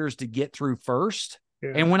 failures to get through first.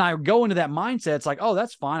 Yeah. And when I go into that mindset, it's like, oh,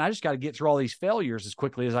 that's fine. I just got to get through all these failures as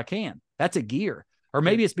quickly as I can. That's a gear. Or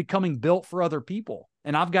maybe it's becoming built for other people.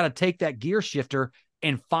 And I've got to take that gear shifter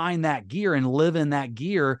and find that gear and live in that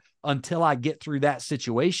gear until I get through that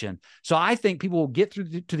situation. So I think people will get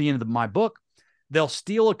through to the end of my book. They'll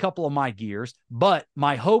steal a couple of my gears, but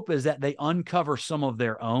my hope is that they uncover some of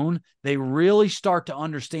their own. They really start to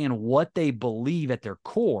understand what they believe at their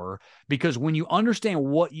core, because when you understand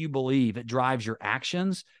what you believe, it drives your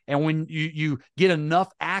actions. And when you get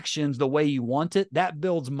enough actions the way you want it, that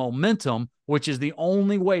builds momentum, which is the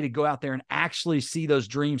only way to go out there and actually see those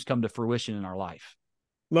dreams come to fruition in our life.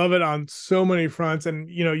 Love it on so many fronts. And,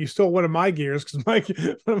 you stole one of my gears, because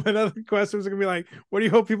one of my other questions are going to be like, what do you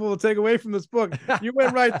hope people will take away from this book? You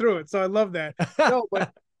went right through it. So I love that. No,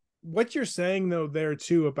 but what you're saying, though, there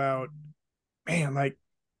too about, man, like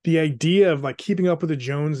the idea of like keeping up with the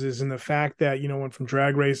Joneses, and the fact that, went from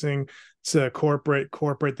drag racing to corporate,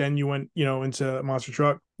 then you went, into monster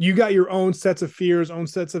truck. You got your own sets of fears, own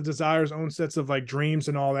sets of desires, own sets of like dreams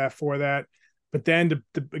and all that for that. But then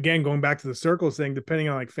again, going back to the circles thing, depending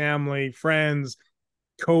on like family, friends,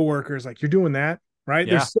 coworkers, like you're doing that, right?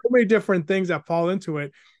 Yeah. There's so many different things that fall into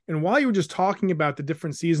it. And while you were just talking about the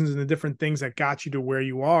different seasons and the different things that got you to where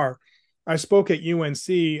you are, I spoke at UNC.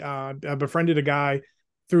 I befriended a guy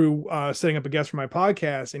through setting up a guest for my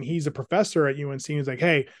podcast, and he's a professor at UNC. He's like,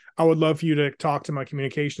 hey, I would love for you to talk to my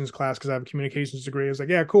communications class because I have a communications degree. I was like,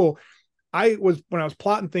 yeah, cool. When I was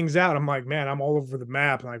plotting things out, I'm like, man, I'm all over the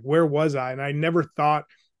map. Like, where was I? And I never thought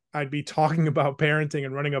I'd be talking about parenting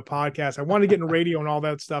and running a podcast. I wanted to get in radio and all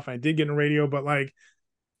that stuff. And I did get in radio, but like,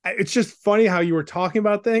 it's just funny how you were talking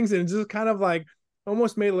about things. And it just kind of like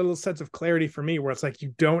almost made a little sense of clarity for me, where it's like,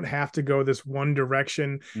 you don't have to go this one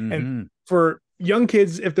direction. Mm-hmm. And for young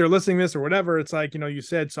kids, if they're listening to this or whatever, it's like, you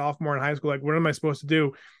said sophomore in high school, like, what am I supposed to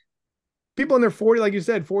do? People in their 40s, like you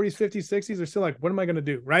said, 40s, 50s, 60s are still like, what am I going to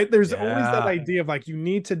do? Right. There's always that idea of like, you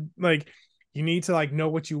need to know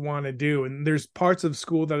what you want to do. And there's parts of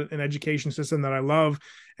school, that an education system that I love.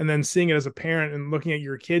 And then seeing it as a parent and looking at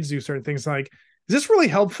your kids do certain things, like, is this really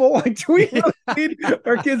helpful? Like, do we really need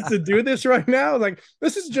our kids to do this right now? Like,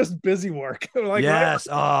 this is just busy work. Like, yes.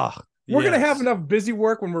 Right? We're going to have enough busy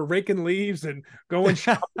work when we're raking leaves and going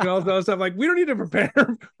shopping and all that stuff. Like, we don't need to prepare.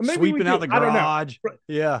 Maybe sweeping out the garage.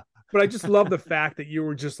 Yeah. But I just love the fact that you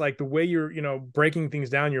were just like, the way you're, breaking things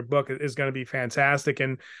down in your book is going to be fantastic.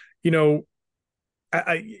 And,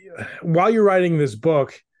 while you're writing this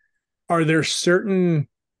book, are there certain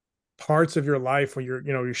parts of your life where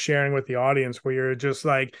you're sharing with the audience, where you're just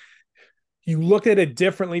like, you look at it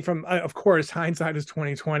differently from, of course, hindsight is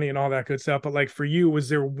 2020 and all that good stuff. But like, for you, was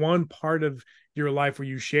there one part of your life where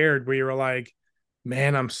you shared, where you were like,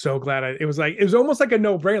 man, I'm so glad it was almost like a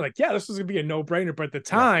no-brainer. Like, yeah, this was gonna be a no-brainer. But at the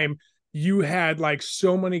time, you had like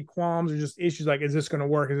so many qualms or just issues. Like, is this gonna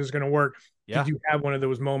work? Is this gonna work? Yeah. Did you have one of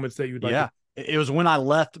those moments that you'd like? Yeah, it was when I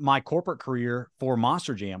left my corporate career for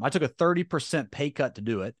Monster Jam. I took a 30% pay cut to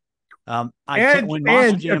do it. And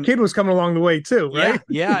your kid was coming along the way too, right?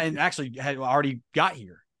 Yeah, and actually had already got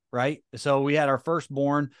here, right? So we had our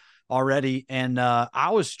firstborn already, and I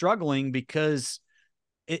was struggling because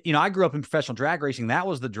I grew up in professional drag racing. That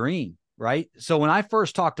was the dream, right? So when I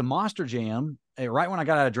first talked to Monster Jam, right when I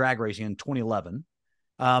got out of drag racing in 2011,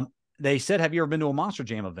 they said, have you ever been to a Monster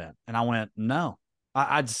Jam event? And I went, no.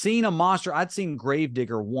 I'd seen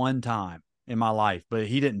Gravedigger one time in my life, but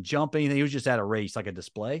he didn't jump anything. He was just at a race, like a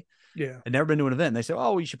display. Yeah. I'd never been to an event. And they said,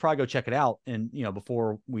 oh, you should probably go check it out. And,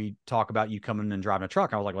 before we talk about you coming and driving a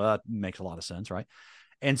truck, I was like, well, that makes a lot of sense, right?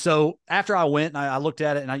 And so after I went and I looked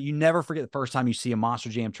at it, and you never forget the first time you see a Monster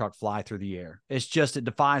Jam truck fly through the air. It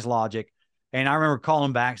defies logic. And I remember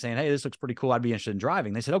calling back saying, hey, this looks pretty cool. I'd be interested in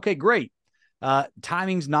driving. They said, okay, great.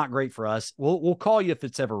 Timing's not great for us. We'll call you if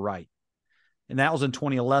it's ever right. And that was in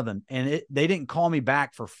 2011. And they didn't call me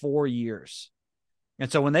back for 4 years.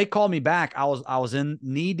 And so when they called me back, I was in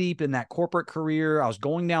knee deep in that corporate career. I was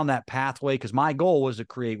going down that pathway because my goal was to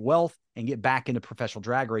create wealth and get back into professional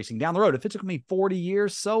drag racing down the road. If it took me 40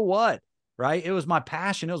 years, so what? Right? It was my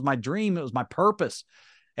passion. It was my dream. It was my purpose.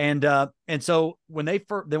 And so when they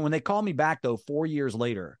called me back though, 4 years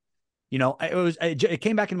later, it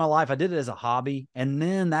came back in my life. I did it as a hobby. And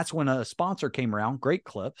then that's when a sponsor came around, Great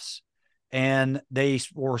Clips, and they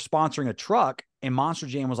were sponsoring a truck, and Monster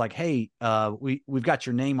Jam was like, hey, we've got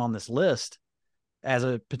your name on this list. as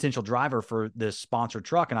a potential driver for this sponsored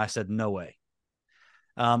truck. And I said, no way.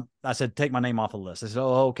 I said, take my name off the list. I said,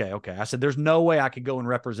 oh, okay. I said, there's no way I could go and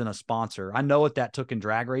represent a sponsor. I know what that took in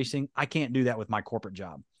drag racing. I can't do that with my corporate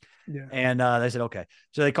job. Yeah. And they said, okay.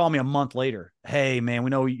 So they called me a month later. Hey, man,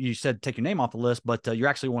 we know you said take your name off the list, but you're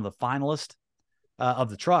actually one of the finalists of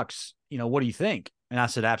the trucks. What do you think? And I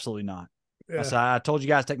said, absolutely not. Yeah. I said, I told you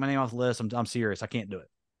guys to take my name off the list. I'm serious. I can't do it.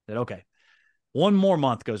 I said, okay. One more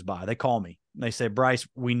month goes by. They call me. They say, Bryce,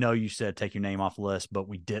 we know you said take your name off the list, but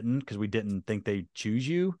we didn't because we didn't think they'd choose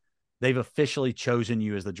you. They've officially chosen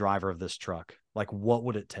you as the driver of this truck. Like, what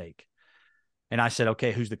would it take? And I said,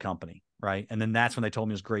 okay, who's the company? Right. And then that's when they told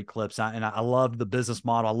me it was Great Clips. I loved the business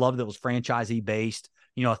model. I loved that it was franchisee based,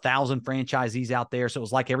 1,000 franchisees out there. So it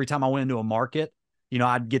was like every time I went into a market,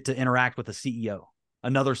 I'd get to interact with a CEO,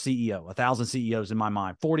 another CEO, 1,000 CEOs in my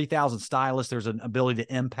mind, 40,000 stylists. There's an ability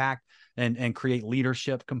to impact and create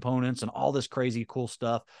leadership components and all this crazy cool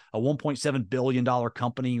stuff. A $1.7 billion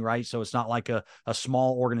company, right? So it's not like a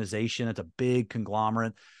small organization. It's a big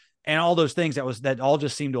conglomerate. And all those things that all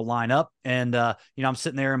just seemed to line up. And, I'm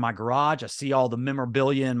sitting there in my garage. I see all the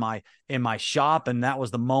memorabilia in my shop. And that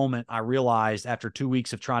was the moment I realized after 2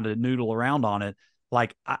 weeks of trying to noodle around on it,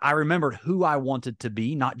 like I remembered who I wanted to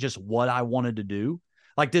be, not just what I wanted to do.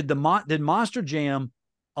 Like, did Monster Jam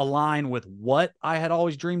align with what I had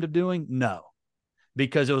always dreamed of doing? No,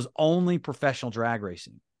 because it was only professional drag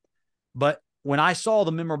racing. But when I saw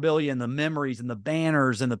the memorabilia and the memories and the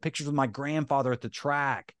banners and the pictures of my grandfather at the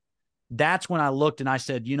track, that's when I looked and I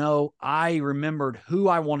said, I remembered who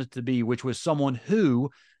I wanted to be, which was someone who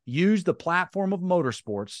used the platform of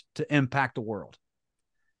motorsports to impact the world.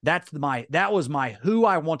 That was my who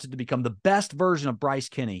I wanted to become. The best version of Bryce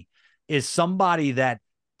Kinney is somebody that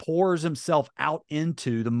pours himself out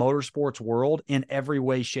into the motorsports world in every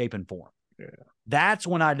way, shape, and form. Yeah. That's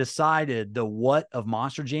when I decided the what of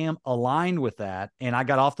Monster Jam aligned with that. And I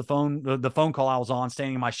got off the phone call I was on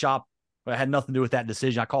standing in my shop. But it had nothing to do with that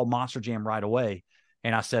decision. I called Monster Jam right away,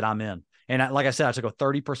 and I said, I'm in. And like I said, I took a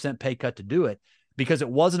 30% pay cut to do it because it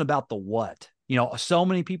wasn't about the what. So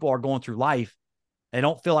many people are going through life. They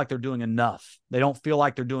don't feel like they're doing enough. They don't feel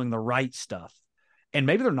like they're doing the right stuff. And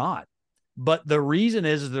maybe they're not. But the reason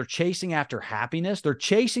is they're chasing after happiness. They're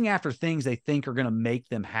chasing after things they think are going to make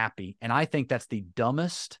them happy. And I think that's the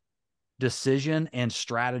dumbest decision and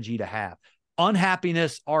strategy to have.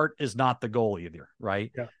 Unhappiness, art is not the goal either,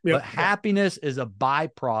 right? Yeah. Yep. But happiness is a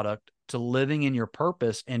byproduct to living in your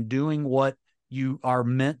purpose and doing what you are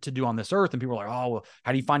meant to do on this earth. And people are like, oh, well,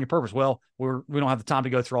 how do you find your purpose? Well, we don't have the time to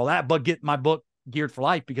go through all that, but get my book Geared for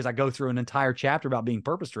Life because I go through an entire chapter about being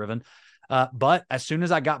purpose-driven. But as soon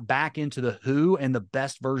as I got back into the who and the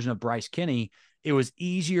best version of Bryce Kinney, it was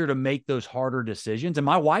easier to make those harder decisions. And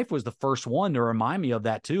my wife was the first one to remind me of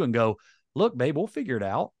that too and go, look, babe, we'll figure it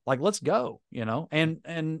out. Like, let's go, and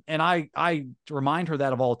I remind her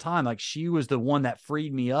that of all the time. Like, she was the one that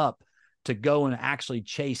freed me up to go and actually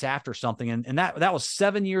chase after something. And that was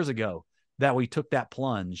 7 years ago that we took that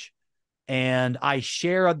plunge. And I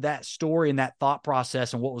shared that story and that thought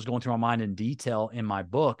process and what was going through my mind in detail in my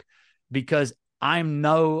book, because I'm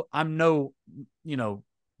no,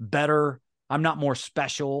 better. I'm not more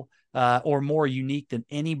special or more unique than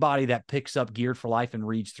anybody that picks up Geared for Life and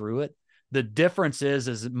reads through it. The difference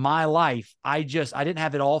is my life, I didn't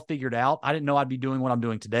have it all figured out. I didn't know I'd be doing what I'm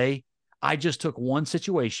doing today. I just took one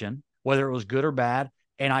situation, whether it was good or bad,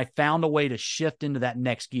 and I found a way to shift into that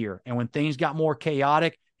next gear. And when things got more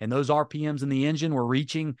chaotic and those RPMs in the engine were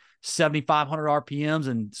reaching 7,500 RPMs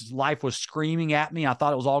and life was screaming at me, I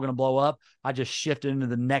thought it was all going to blow up. I just shifted into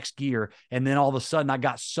the next gear. And then all of a sudden I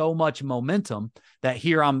got so much momentum that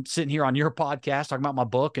here I'm sitting here on your podcast talking about my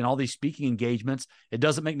book and all these speaking engagements. It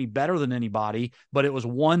doesn't make me better than anybody, but it was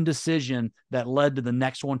one decision that led to the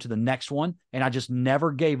next one, to the next one. And I just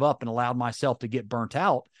never gave up and allowed myself to get burnt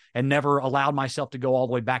out and never allowed myself to go all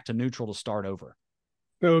the way back to neutral to start over.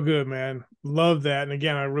 So good, man. Love that. And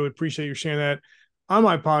again, I really appreciate you sharing that on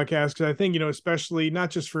my podcast, because I think, especially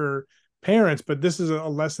not just for parents, but this is a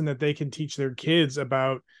lesson that they can teach their kids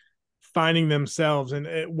about finding themselves, and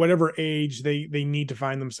at whatever age they need to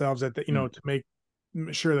find themselves at to make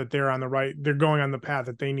sure that they're going on the path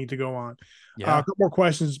that they need to go on. Yeah. A couple more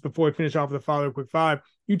questions before we finish off with the Fatherhood Quick Five.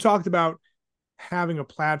 You talked about having a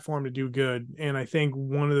platform to do good. And I think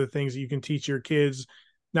one of the things that you can teach your kids,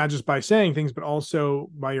 not just by saying things, but also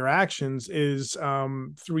by your actions, is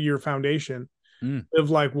through your foundation. Live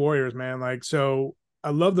like warriors, man. Like, so I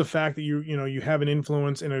love the fact that you have an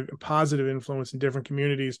influence and a positive influence in different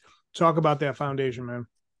communities. Talk about that foundation, man.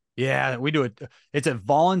 Yeah, we do it. It's a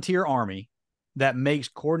volunteer army that makes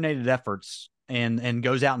coordinated efforts and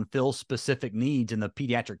goes out and fills specific needs in the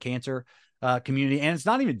pediatric cancer community. And it's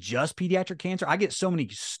not even just pediatric cancer. I get so many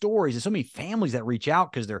stories and so many families that reach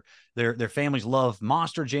out because their families love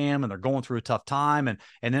Monster Jam and they're going through a tough time. And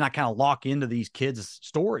then I kind of lock into these kids'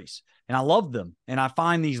 stories and I love them. And I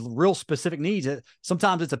find these real specific needs.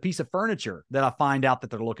 Sometimes it's a piece of furniture that I find out that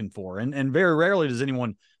they're looking for. And very rarely does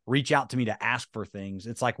anyone reach out to me to ask for things.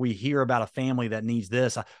 It's like we hear about a family that needs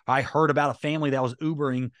this. I heard about a family that was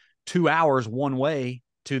Ubering 2 hours one way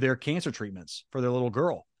to their cancer treatments for their little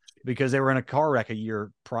girl because they were in a car wreck a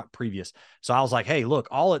year previous. So I was like, hey, look,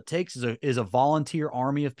 all it takes is a volunteer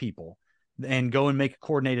army of people and go and make a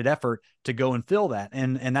coordinated effort to go and fill that.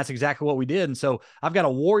 And that's exactly what we did. And so I've got a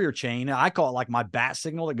warrior chain. I call it like my bat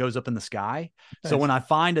signal that goes up in the sky. Nice. So when I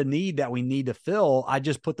find a need that we need to fill, I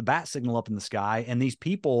just put the bat signal up in the sky and these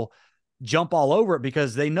people jump all over it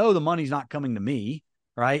because they know the money's not coming to me.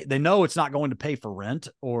 Right. They know it's not going to pay for rent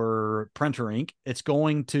or printer ink. It's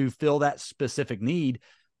going to fill that specific need.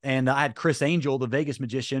 And I had Chris Angel, the Vegas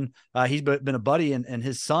magician. He's been a buddy, and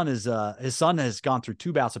his son has gone through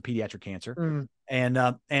 2 bouts of pediatric cancer.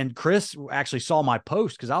 And Chris actually saw my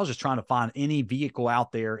post because I was just trying to find any vehicle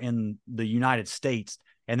out there in the United States,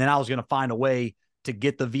 and then I was going to find a way to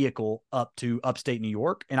get the vehicle up to upstate New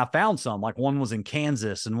York. And I found some, like one was in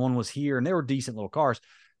Kansas and one was here, and they were decent little cars.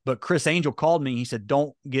 But Chris Angel called me. He said,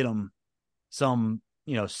 "Don't get them some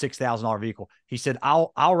 $6,000 vehicle." He said,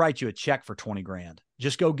 I'll write you a check for 20 grand.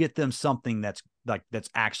 Just go get them something that's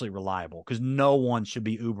actually reliable because no one should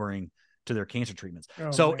be Ubering to their cancer treatments.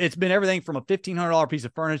 So it's been everything from a $1,500 piece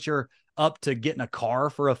of furniture up to getting a car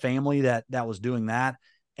for a family that was doing that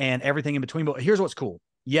and everything in between. But here's what's cool.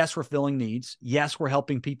 Yes, we're filling needs. Yes, we're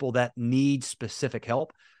helping people that need specific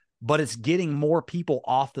help, but it's getting more people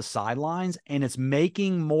off the sidelines and it's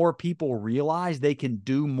making more people realize they can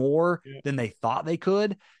do more than they thought they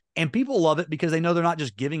could. And people love it because they know they're not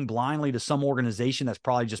just giving blindly to some organization that's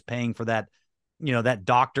probably just paying for that, that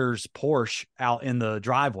doctor's Porsche out in the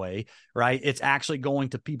driveway, right? It's actually going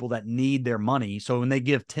to people that need their money. So when they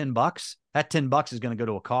give $10, that $10 is going to go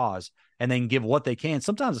to a cause and they can give what they can.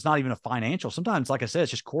 Sometimes it's not even a financial. Sometimes, like I said,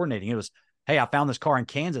 it's just coordinating. It was, hey, I found this car in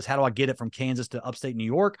Kansas. How do I get it from Kansas to upstate New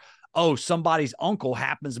York? Oh, somebody's uncle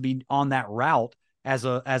happens to be on that route as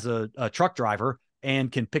a truck driver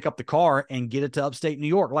and can pick up the car and get it to upstate New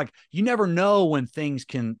York. Like you never know when things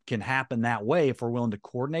can happen that way if we're willing to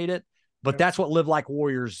coordinate it. But that's what Live Like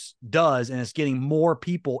Warriors does. And it's getting more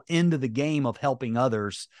people into the game of helping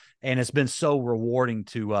others. And it's been so rewarding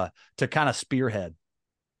to kind of spearhead.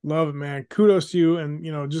 Love it, man. Kudos to you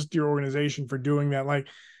and, just your organization for doing that. Like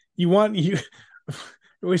you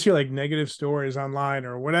always hear like negative stories online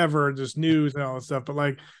or whatever, just news and all that stuff. But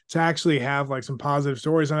like to actually have like some positive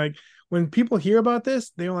stories and like, when people hear about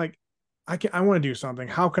this, they're like, I want to do something.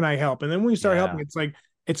 How can I help? And then when you start helping, it's like,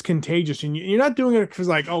 it's contagious. And you're not doing it because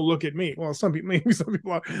like, oh, look at me. Well, maybe some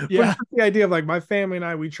people are. Yeah. But the idea of like my family and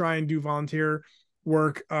I, we try and do volunteer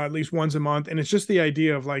work at least once a month. And it's just the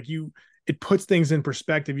idea of like it puts things in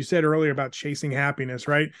perspective. You said earlier about chasing happiness,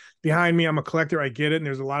 right? Behind me, I'm a collector. I get it. And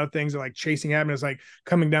there's a lot of things that like chasing happiness, like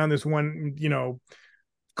coming down this one,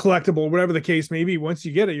 collectible, whatever the case may be. Once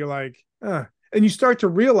you get it, you're like, and you start to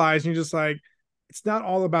realize, and you're just like, it's not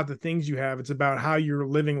all about the things you have. It's about how you're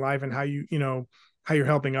living life and how how you're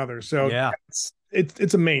helping others. So yeah,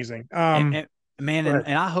 it's amazing. And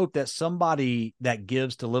I hope that somebody that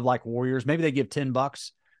gives to Live Like Warriors, maybe they give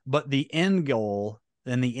 $10, but the end goal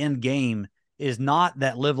and the end game is not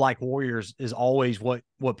that Live Like Warriors is always what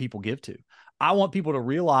people give to. I want people to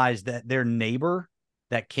realize that their neighbor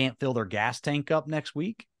that can't fill their gas tank up next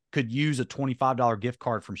week could use a $25 gift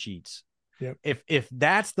card from Sheetz. Yep. If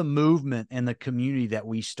that's the movement and the community that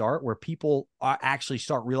we start, where people actually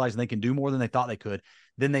start realizing they can do more than they thought they could,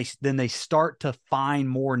 then they start to find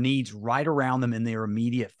more needs right around them in their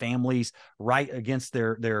immediate families, right against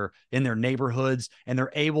their in their neighborhoods, and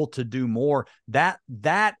they're able to do more. That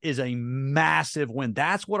is a massive win.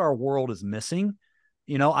 That's what our world is missing.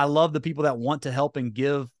 I love the people that want to help and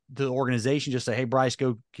give to the organization, just say, hey, Bryce,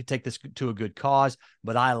 go take this to a good cause.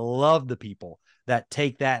 But I love the people that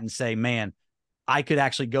take that and say, man, I could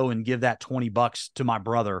actually go and give that $20 to my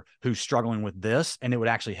brother who's struggling with this, and it would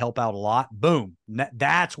actually help out a lot. Boom.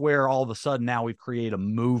 That's where all of a sudden now we've created a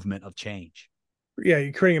movement of change. Yeah,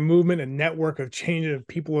 you're creating a movement, a network of change of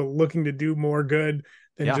people are looking to do more good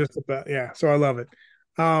than just about. Yeah, so I love it.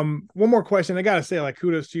 One more question. I got to say, like,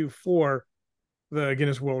 kudos to you for the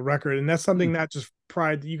Guinness World Record. And that's something not just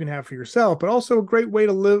pride that you can have for yourself, but also a great way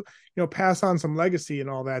to live, pass on some legacy and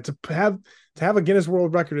all that. To have a Guinness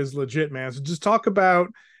World Record is legit, man. So just talk about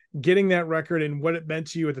getting that record and what it meant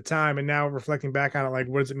to you at the time. And now reflecting back on it, like,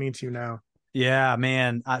 what does it mean to you now? Yeah,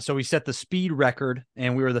 man. So we set the speed record,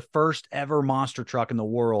 and we were the first ever monster truck in the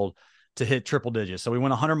world to hit triple digits. So we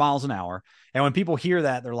went 100 miles an hour. And when people hear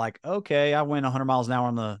that, they're like, okay, I went 100 miles an hour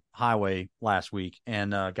on the highway last week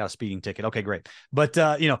and got a speeding ticket. Okay, great. But,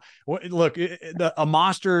 look, a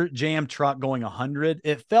monster jam truck going 100,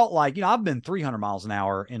 it felt like, I've been 300 miles an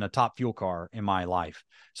hour in a top fuel car in my life.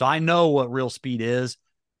 So I know what real speed is.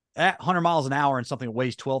 At 100 miles an hour and something that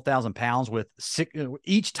weighs 12,000 pounds with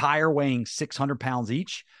each tire weighing 600 pounds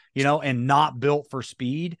each, and not built for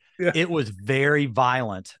speed. Yeah. It was very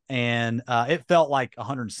violent, and it felt like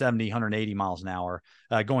 170, 180 miles an hour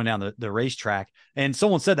going down the racetrack. And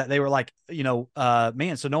someone said that they were like,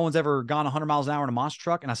 man, so no one's ever gone 100 miles an hour in a monster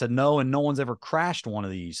truck. And I said, no. And no one's ever crashed one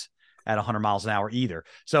of these at 100 miles an hour either.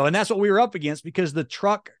 So, and that's what we were up against, because the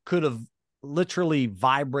truck could have literally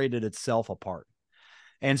vibrated itself apart.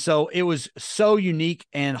 And so it was so unique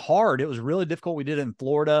and hard. It was really difficult. We did it in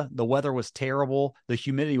Florida. The weather was terrible. The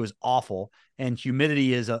humidity was awful. And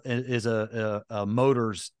humidity is a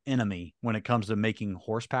motor's enemy when it comes to making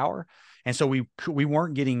horsepower. And so we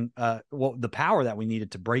weren't getting the power that we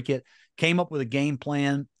needed to break it. Came up with a game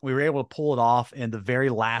plan. We were able to pull it off in the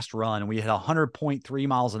very last run. We had 100.3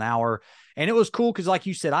 miles an hour. And it was cool because, like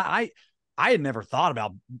you said, I had never thought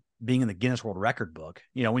about being in the Guinness World Record book.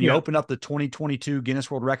 When you open up the 2022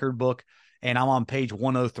 Guinness World Record book and I'm on page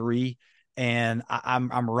 103 and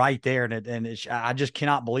I'm right there. I just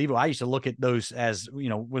cannot believe it. I used to look at those as,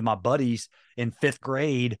 with my buddies in fifth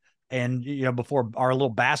grade and, before our little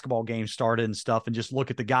basketball game started and stuff, and just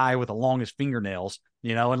look at the guy with the longest fingernails,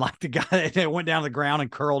 and like the guy that went down to the ground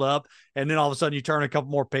and curled up. And then all of a sudden you turn a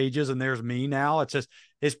couple more pages and there's me now.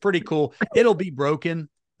 It's pretty cool. It'll be broken.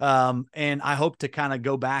 And I hope to kind of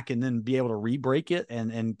go back and then be able to re-break it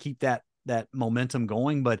and keep that momentum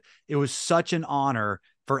going. But it was such an honor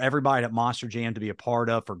for everybody at Monster Jam to be a part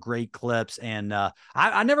of, for great clips. And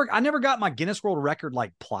I never got my Guinness World Record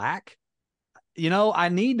like plaque. I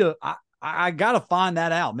need to. I got to find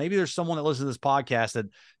that out. Maybe there's someone that listens to this podcast that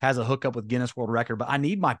has a hookup with Guinness World Record, but I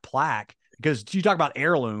need my plaque, because you talk about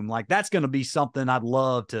heirloom, like that's going to be something I'd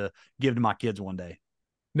love to give to my kids one day.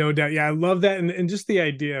 No doubt. Yeah, I love that. And just the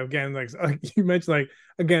idea, again, like you mentioned, like,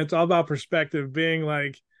 again, it's all about perspective, being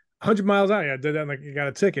like 100 miles out. Yeah, I did that, like you got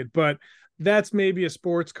a ticket. But that's maybe a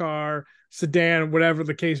sports car, sedan, whatever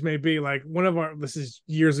the case may be. Like this is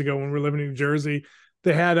years ago when we were living in New Jersey,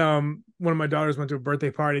 they had one of my daughters went to a birthday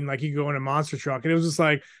party, and like you go in a monster truck, and it was just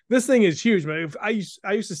like, this thing is huge. But if I used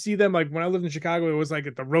to see them, like when I lived in Chicago, it was like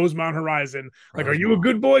at the Rosemount Horizon, like, are you a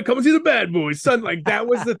good boy? Come and see the bad boys, son. Like that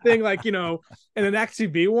was the thing, like, and an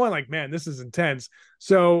XCB one, like, man, this is intense.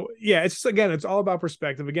 So yeah, it's just, again, it's all about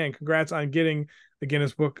perspective. Again, congrats on getting the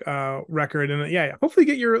Guinness Book record, and yeah, hopefully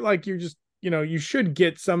get you're just, you should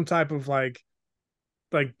get some type of like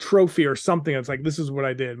trophy or something. It's like, this is what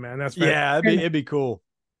I did, man. That's fantastic. Yeah, it'd be cool.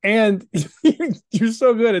 And you're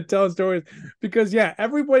so good at telling stories, because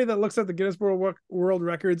everybody that looks at the Guinness World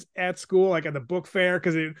Records at school, like at the book fair,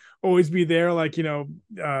 because it always be there, like,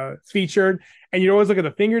 featured, and you always look at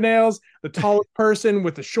the fingernails, the tallest person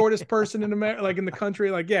with the shortest person in America, like in the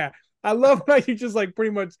country. Like, yeah, I love how you just like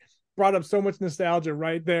pretty much brought up so much nostalgia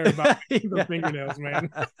right there about the fingernails, man.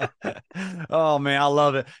 Oh man, I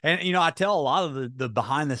love it. And I tell a lot of the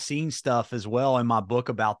behind the scenes stuff as well in my book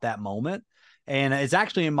about that moment. And it's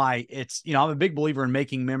actually I'm a big believer in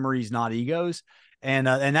making memories, not egos. And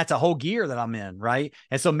that's a whole gear that I'm in. Right.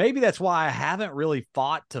 And so maybe that's why I haven't really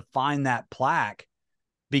fought to find that plaque,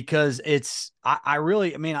 because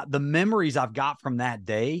the memories I've got from that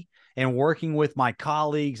day and working with my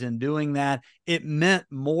colleagues and doing that, it meant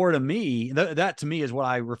more to me. That to me is what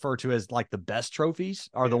I refer to as like the best trophies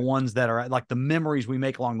are the ones that are like the memories we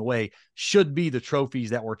make along the way should be the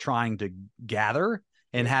trophies that we're trying to gather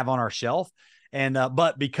and have on our shelf. And,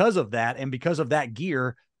 but because of that, and because of that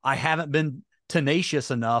gear, I haven't been tenacious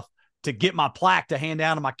enough to get my plaque to hand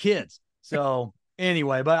down to my kids. So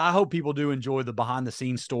anyway, but I hope people do enjoy the behind the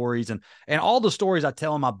scenes stories and all the stories I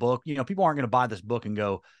tell in my book. People aren't going to buy this book and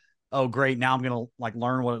go, oh, great, now I'm going to like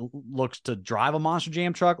learn what it looks to drive a Monster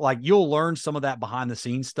Jam truck. Like, you'll learn some of that behind the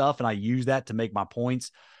scenes stuff, and I use that to make my points.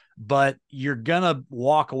 But you're going to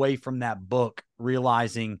walk away from that book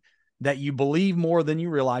realizing that you believe more than you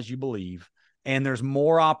realize you believe. And there's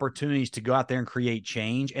more opportunities to go out there and create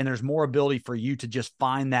change. And there's more ability for you to just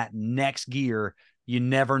find that next gear you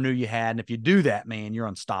never knew you had. And if you do that, man, you're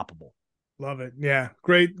unstoppable. Love it. Yeah.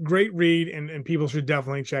 Great read. And people should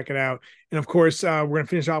definitely check it out. And of course, we're going to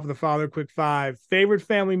finish off with the Father Quick Five. Favorite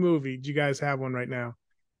family movie? Do you guys have one right now?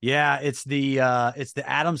 Yeah. It's the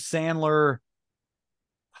Adam Sandler.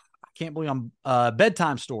 can't believe I'm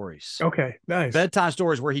bedtime stories. Okay, nice. Bedtime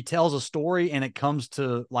stories where he tells a story and it comes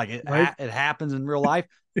to like it happens in real life.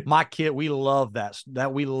 My kid, we love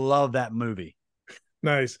that we love that movie.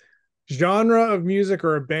 Nice. Genre of music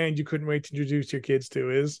or a band you couldn't wait to introduce your kids to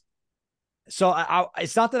is? So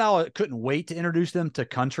it's not that I couldn't wait to introduce them to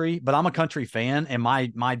country, but I'm a country fan, and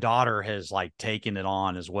my daughter has like taken it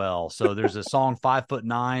on as well. So there's a song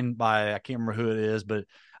 5'9" by, I can't remember who it is, but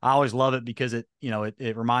I always love it because it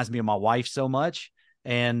reminds me of my wife so much,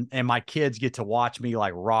 and my kids get to watch me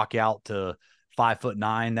like rock out to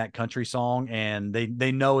 5'9", that country song, and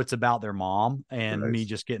they know it's about their mom and me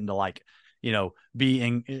just getting to like,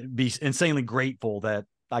 be insanely grateful that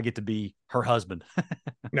I get to be her husband.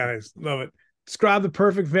 Nice. Love it. Describe the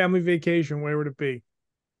perfect family vacation. Where would it be?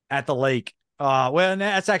 At the lake. Well,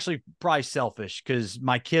 that's actually probably selfish because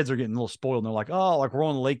my kids are getting a little spoiled. And they're like, oh, like we're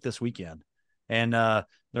on the lake this weekend. And they're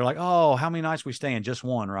like, oh, how many nights we staying? Just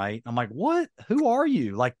one, right? I'm like, what? Who are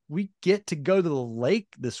you? Like, we get to go to the lake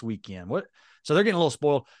this weekend. What? So they're getting a little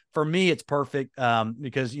spoiled. For me, it's perfect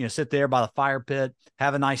because, sit there by the fire pit,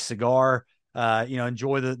 have a nice cigar,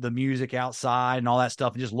 enjoy the music outside and all that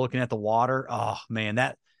stuff, and just looking at the water. Oh man,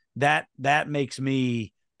 that makes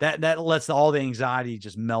me, that lets all the anxiety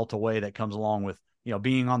just melt away that comes along with,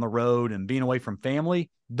 being on the road and being away from family.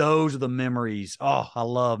 Those are the memories. Oh, I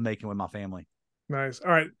love making with my family. Nice.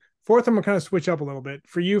 All right. Fourth, I'm gonna kind of switch up a little bit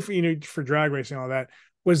for you, for drag racing and all that.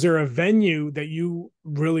 Was there a venue that you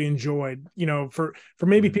really enjoyed? For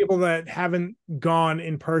maybe people that haven't gone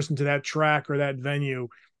in person to that track or that venue,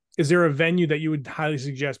 is there a venue that you would highly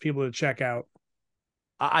suggest people to check out?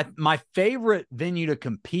 My favorite venue to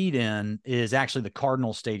compete in is actually the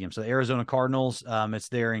Cardinals Stadium. So the Arizona Cardinals, it's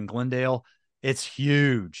there in Glendale. It's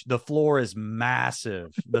huge. The floor is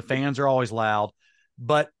massive. The fans are always loud,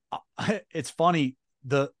 but it's funny.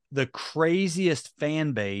 The craziest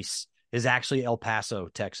fan base is actually El Paso,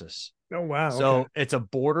 Texas. Oh, wow. So it's a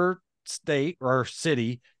border state or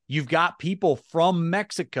city. You've got people from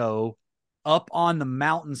Mexico up on the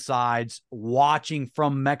mountainsides watching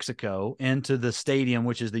from Mexico into the stadium,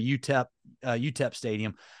 which is the UTEP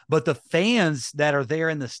stadium. But the fans that are there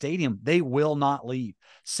in the stadium, they will not leave.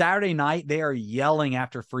 Saturday night, they are yelling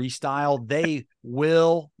after freestyle. They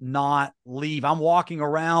will not leave. I'm walking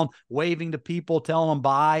around waving to people, telling them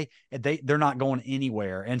bye, and they're not going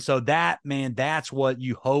anywhere. And so that's what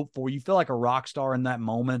you hope for. You feel like a rock star in that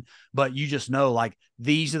moment, but you just know, like,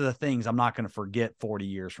 these are the things I'm not going to forget 40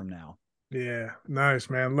 years from now. Yeah, nice,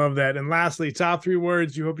 man. Love that. And lastly, top 3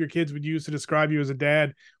 words you hope your kids would use to describe you as a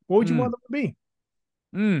dad. What would you want them to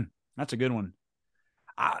be? That's a good one.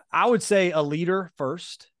 I would say a leader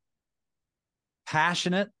first,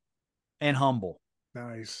 passionate, and humble.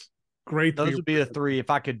 Nice. Great. Those would be the 3. If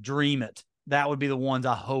I could dream it, that would be the ones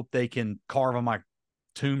I hope they can carve on my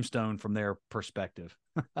tombstone from their perspective.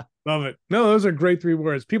 Love it. No, those are great 3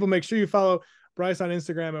 words. People, make sure you follow Bryce on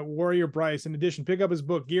Instagram at Warrior Bryce. In addition, pick up his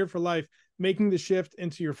book, Geared for Life, Making the Shift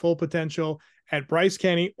into Your Full Potential, at Bryce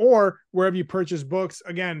Kenny or wherever you purchase books.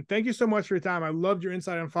 Again, thank you so much for your time. I loved your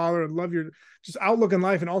insight on father. I love your just outlook in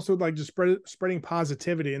life, and also like just spreading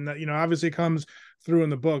positivity. And that, obviously comes through in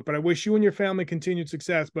the book, but I wish you and your family continued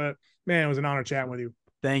success. But man, it was an honor chatting with you.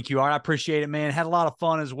 Thank you, Art. I appreciate it, man. Had a lot of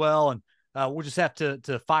fun as well. And we'll just have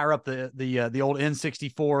to fire up the old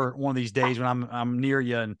N64 one of these days when I'm near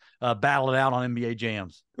you and battle it out on NBA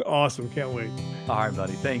jams. Awesome. Can't wait. All right,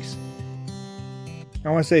 buddy. Thanks. I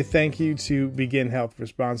want to say thank you to Begin Health for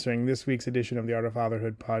sponsoring this week's edition of the Art of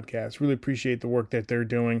Fatherhood podcast. Really appreciate the work that they're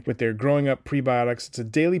doing with their Growing Up prebiotics. It's a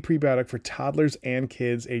daily prebiotic for toddlers and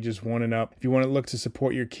kids ages 1 and up. If you want to look to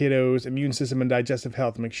support your kiddos' immune system and digestive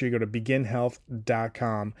health, make sure you go to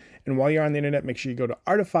beginhealth.com. And while you're on the internet, make sure you go to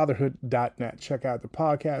artoffatherhood.net. Check out the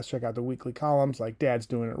podcast, check out the weekly columns like Dad's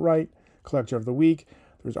Doing It Right, Collector of the Week.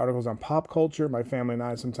 There's articles on pop culture. My family and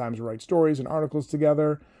I sometimes write stories and articles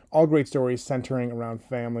together. All great stories centering around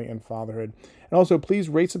family and fatherhood. And also, please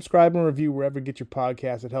rate, subscribe, and review wherever you get your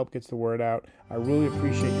podcast. It helps get the word out. I really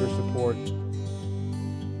appreciate your support.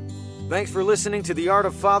 Thanks for listening to the Art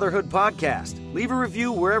of Fatherhood podcast. Leave a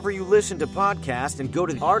review wherever you listen to podcasts and go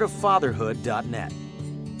to artoffatherhood.net.